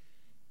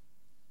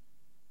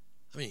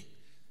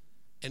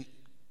 And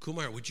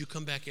Kumar, would you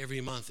come back every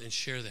month and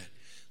share that?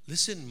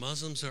 Listen,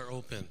 Muslims are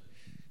open.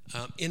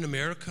 In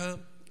America,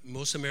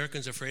 most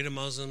Americans are afraid of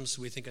Muslims.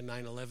 We think of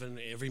 9/11.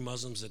 Every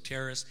Muslim's a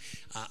terrorist.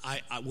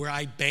 Where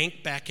I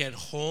bank back at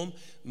home,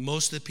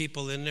 most of the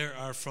people in there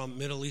are from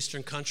Middle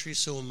Eastern countries.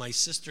 So when my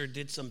sister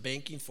did some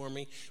banking for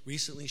me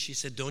recently, she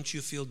said, don't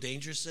you feel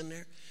dangerous in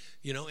there?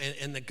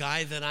 And the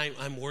guy that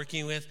I'm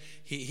working with,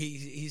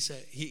 he's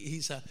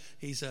a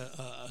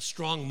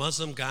strong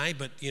Muslim guy,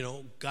 but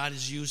God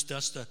has used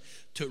us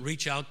to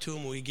reach out to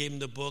him. We gave him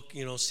the book,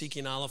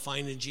 Seeking Allah,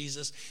 Finding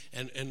Jesus,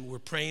 and we're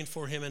praying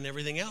for him and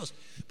everything else.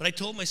 But I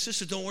told my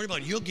sister, don't worry about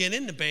it. You'll get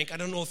in the bank. I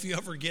don't know if you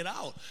ever get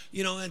out.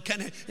 And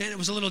it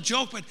was a little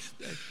joke, but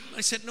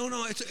I said, no,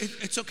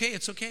 it's okay,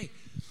 it's okay.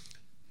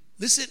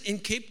 Listen, in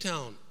Cape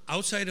Town,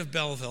 outside of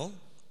Belleville,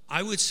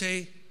 I would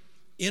say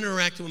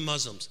interact with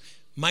Muslims.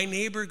 My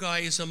neighbor guy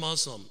is a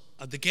Muslim.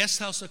 The guest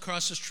house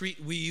across the street,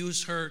 we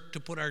use her to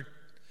put our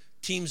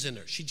teams in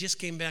there. She just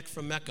came back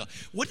from Mecca.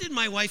 What did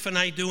my wife and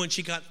I do when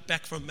she got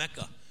back from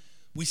Mecca?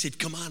 We said,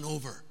 come on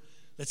over.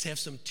 Let's have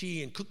some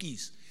tea and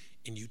cookies.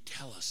 And you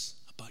tell us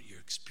about your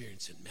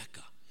experience in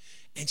Mecca.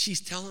 And she's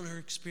telling her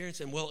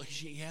experience. And,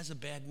 she has a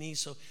bad knee,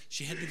 so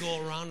she had to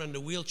go around on the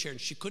wheelchair,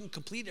 and she couldn't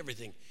complete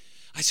everything.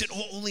 I said,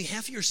 only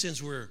half your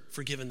sins were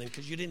forgiven then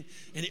because you didn't.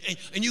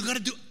 And you got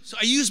to do. So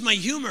I used my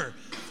humor.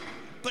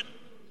 But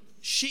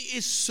she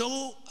is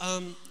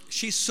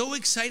she's so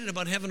excited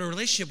about having a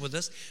relationship with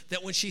us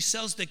that when she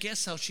sells the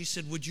guest house, she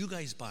said, would you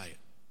guys buy it?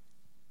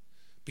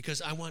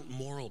 Because I want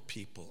moral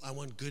people. I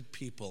want good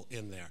people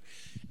in there.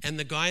 And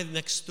the guy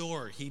next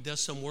door, he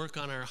does some work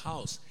on our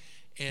house.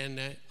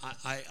 And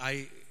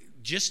I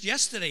just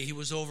yesterday, he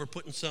was over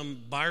putting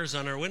some bars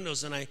on our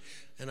windows, and I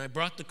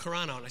brought the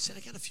Quran out. I said, I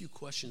got a few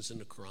questions in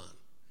the Quran.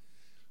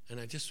 And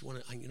I just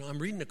want to, I'm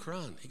reading the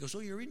Quran. He goes, oh,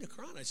 you're reading the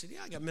Quran? I said,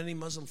 yeah, I got many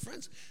Muslim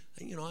friends.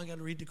 And, I got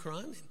to read the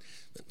Quran. And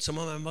some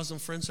of my Muslim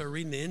friends are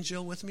reading the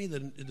Injil with me,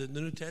 the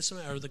New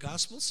Testament or the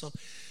Gospels. So,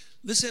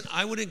 listen,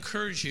 I would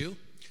encourage you.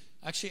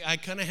 Actually, I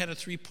kind of had a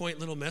 3-point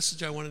little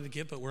message I wanted to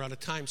give, but we're out of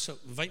time. So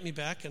invite me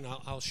back, and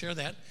I'll share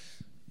that.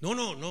 No.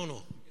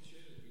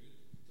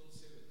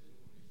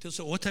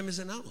 So what time is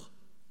it now? 7:02.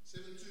 7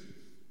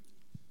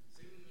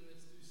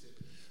 minutes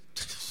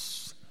to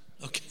 7.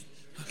 Okay.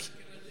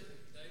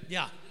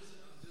 Yeah.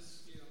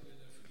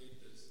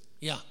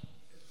 Yeah.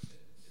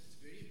 It's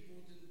very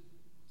important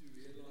to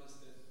realize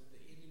that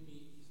the enemy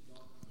is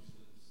not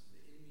Muslims.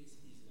 The enemy is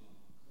Islam.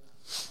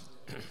 It's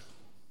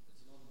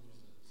not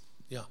Muslims.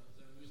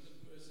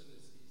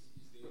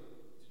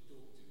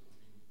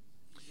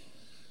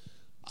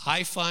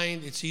 I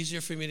find it's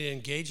easier for me to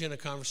engage in a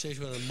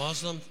conversation with a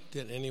Muslim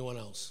than anyone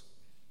else.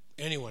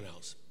 Anyone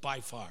else, by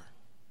far.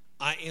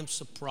 I am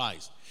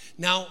surprised.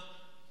 Now,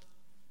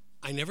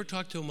 I never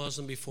talked to a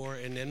Muslim before,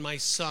 and then my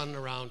son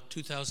around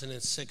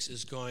 2006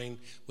 is going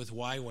with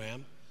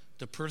YWAM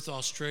to Perth,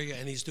 Australia,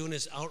 and he's doing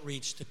his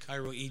outreach to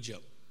Cairo,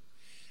 Egypt.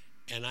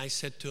 And I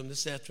said to him,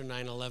 this is after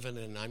 9/11,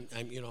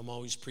 and I'm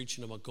always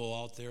preaching about go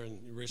out there and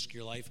risk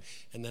your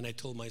life. And then I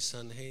told my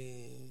son,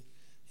 hey,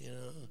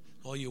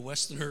 all you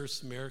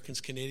Westerners,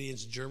 Americans,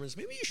 Canadians, Germans,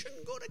 maybe you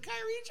shouldn't go to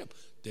Cairo, Egypt.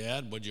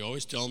 Dad, but you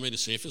always tell me the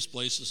safest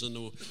place is in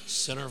the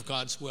center of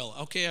God's will.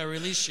 Okay, I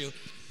release you.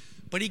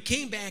 But he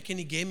came back and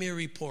he gave me a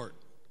report.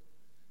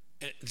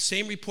 The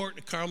same report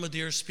that Carl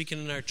Madeira is speaking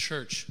in our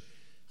church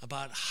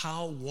about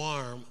how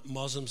warm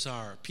Muslims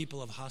are,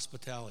 people of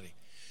hospitality.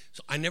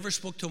 So I never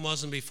spoke to a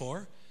Muslim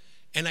before,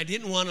 and I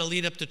didn't want to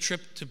lead up the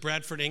trip to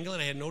Bradford,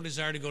 England. I had no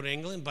desire to go to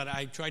England, but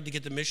I tried to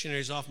get the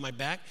missionaries off my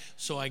back,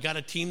 so I got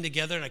a team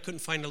together, and I couldn't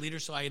find a leader,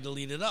 so I had to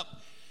lead it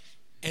up.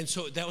 And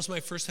so that was my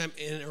first time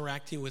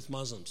interacting with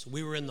Muslims.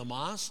 We were in the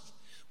mosque,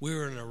 we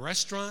were in a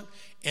restaurant,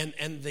 and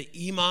the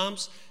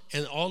imams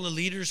and all the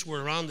leaders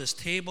were around this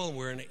table, and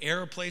we're in an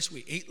Arab place.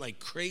 We ate like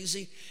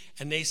crazy,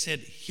 and they said,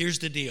 here's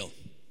the deal.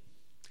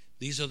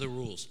 These are the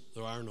rules.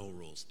 There are no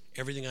rules.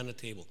 Everything on the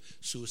table.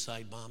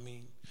 Suicide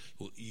bombing.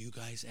 Well, you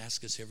guys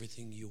ask us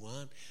everything you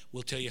want.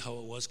 We'll tell you how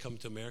it was coming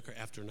to America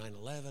after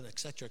 9/11, et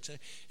cetera, et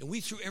cetera. And we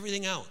threw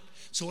everything out.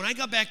 So when I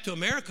got back to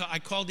America, I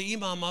called the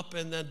imam up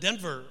in the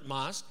Denver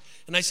mosque,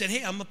 and I said,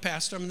 hey, I'm a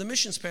pastor. I'm the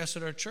missions pastor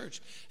at our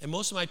church. And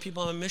most of my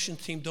people on the mission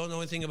team don't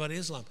know anything about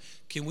Islam.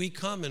 Can we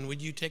come, and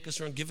would you take us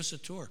around, give us a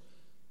tour?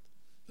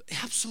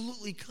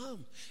 Absolutely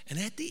come. And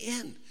at the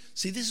end,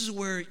 see, this is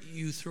where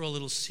you throw a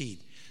little seed.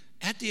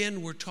 At the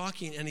end, we're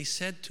talking, and he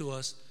said to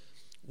us,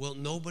 well,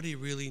 nobody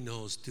really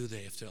knows, do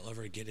they, if they'll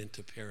ever get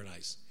into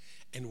paradise.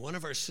 And one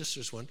of our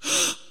sisters went,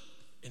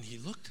 and he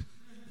looked,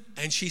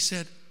 and she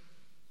said,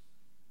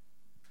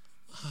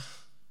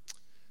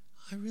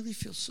 I really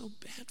feel so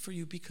bad for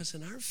you, because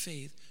in our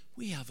faith,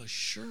 we have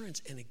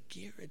assurance and a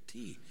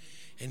guarantee.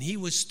 And he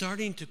was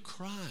starting to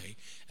cry,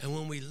 and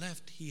when we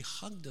left, he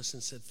hugged us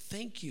and said,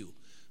 thank you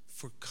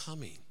for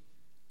coming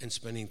and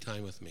spending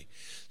time with me.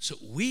 So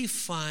we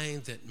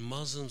find that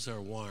Muslims are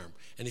warm.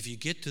 And if you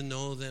get to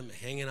know them,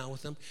 hanging out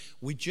with them,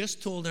 we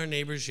just told our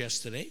neighbors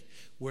yesterday,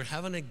 we're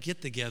having a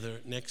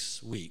get-together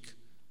next week.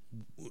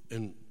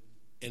 And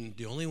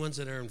the only ones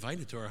that are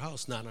invited to our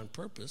house, not on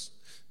purpose,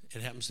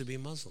 it happens to be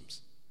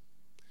Muslims.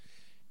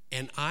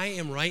 And I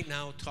am right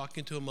now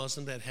talking to a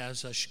Muslim that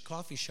has a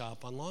coffee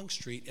shop on Long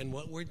Street, and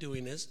what we're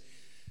doing is,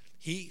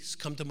 he's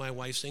come to my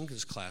wife's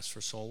English class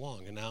for so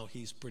long, and now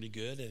he's pretty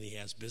good, and he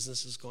has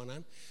businesses going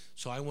on.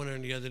 So I went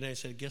in the other day and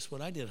said, guess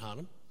what I did,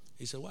 Hanum?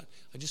 He said, what?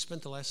 I just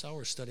spent the last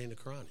hour studying the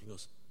Quran. He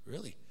goes,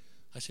 really?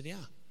 I said,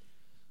 yeah.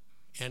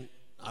 And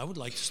I would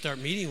like to start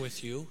meeting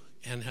with you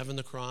and having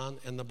the Quran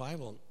and the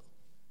Bible.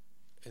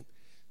 And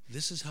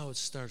this is how it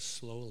starts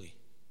slowly,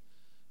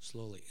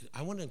 slowly.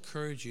 I want to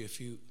encourage you, if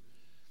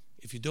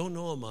you don't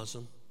know a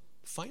Muslim,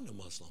 find a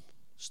Muslim.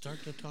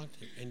 Start to talk to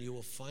him, and you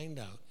will find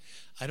out.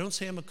 I don't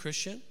say I'm a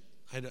Christian.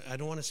 I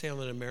don't want to say I'm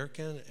an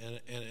American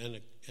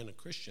and a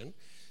Christian,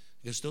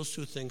 because those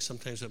two things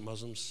sometimes that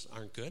Muslims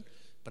aren't good.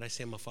 But I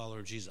say I'm a follower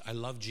of Jesus. I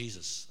love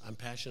Jesus. I'm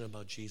passionate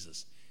about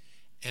Jesus.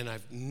 And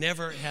I've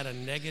never had a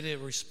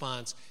negative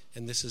response,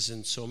 and this is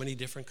in so many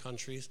different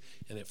countries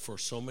and for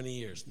so many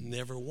years.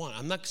 Never one.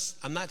 I'm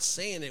not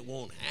saying it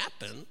won't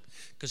happen,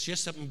 because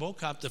just up in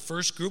Bocop, the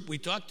first group we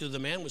talked to, the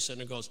man was sitting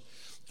there, goes,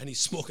 and he's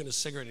smoking a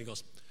cigarette, and he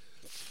goes,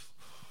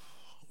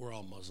 we're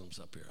all Muslims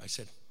up here. I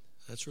said,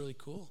 that's really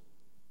cool.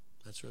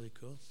 That's really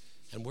cool.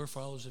 And we're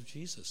followers of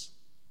Jesus.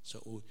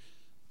 So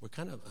we're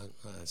kind of,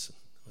 I said,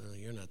 well,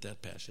 you're not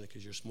that passionate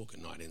because you're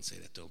smoking. No, I didn't say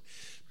that to him.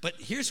 But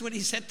here's what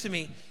he said to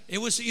me. It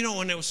was,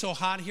 when it was so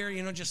hot here,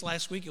 just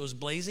last week, it was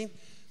blazing.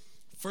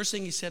 First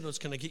thing he said was,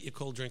 can I get you a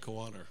cold drink of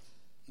water?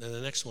 Then the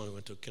next one he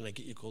went to, can I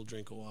get you a cold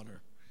drink of water?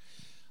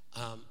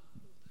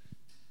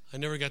 I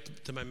never got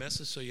to my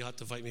message, so you'll have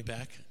to invite me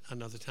back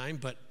another time.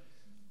 But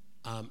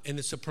and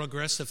it's a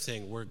progressive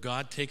thing where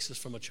God takes us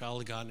from a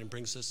child of God and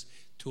brings us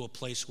to a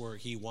place where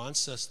he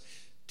wants us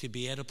to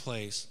be at a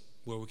place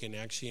where we can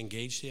actually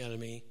engage the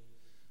enemy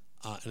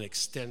and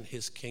extend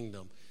his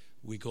kingdom.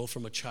 We go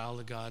from a child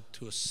of God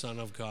to a son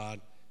of God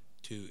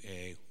to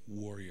a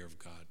warrior of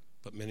God.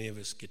 But many of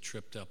us get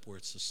tripped up where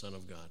it's the son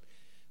of God.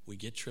 We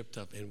get tripped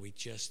up, and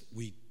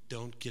we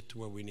don't get to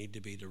where we need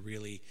to be to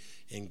really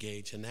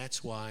engage. And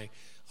that's why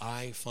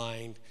I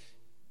find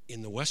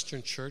in the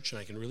Western church, and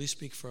I can really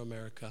speak for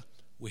America,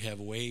 we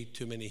have way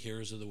too many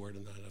hearers of the word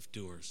and not enough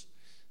doers.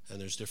 And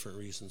there's different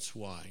reasons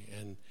why.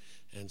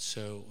 And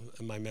so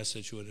my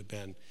message would have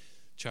been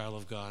child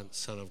of God,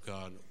 son of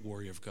God,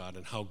 warrior of God,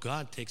 and how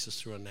God takes us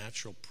through a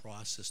natural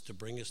process to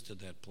bring us to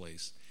that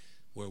place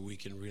where we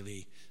can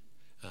really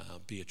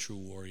be a true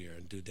warrior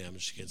and do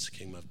damage against the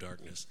kingdom of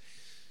darkness.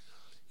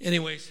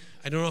 Anyways,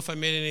 I don't know if I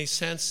made any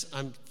sense.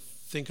 I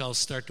think I'll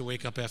start to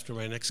wake up after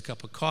my next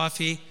cup of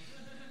coffee.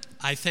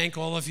 I thank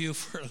all of you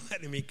for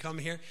letting me come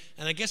here.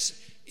 And I guess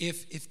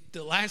if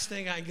the last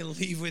thing I can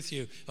leave with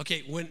you,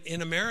 okay,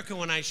 in America,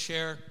 when I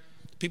share,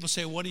 people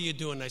say, what are you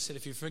doing? And I said,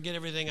 if you forget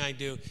everything I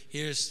do,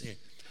 here.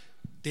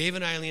 Dave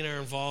and Eileen are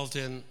involved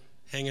in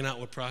hanging out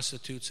with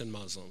prostitutes and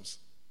Muslims.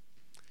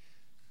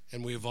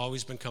 And we've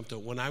always been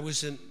comfortable. When I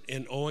was in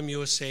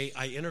OMUSA,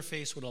 I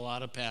interfaced with a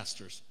lot of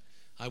pastors.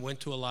 I went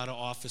to a lot of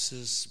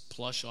offices,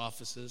 plush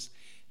offices,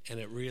 and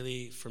it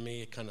really, for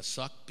me, it kind of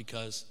sucked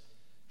because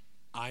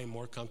I'm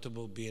more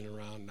comfortable being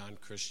around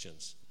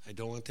non-Christians. I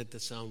don't want that to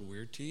sound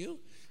weird to you,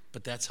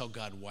 but that's how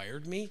God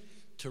wired me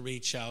to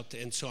reach out.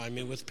 And so I'm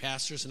in with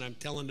pastors, and I'm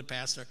telling the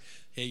pastor,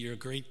 hey, you're a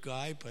great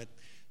guy, but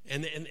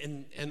and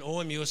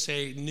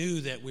OMUSA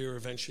knew that we were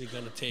eventually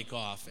going to take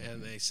off,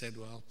 and they said,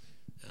 well,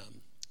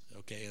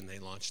 okay, and they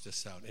launched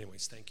this out.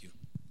 Anyways, thank you.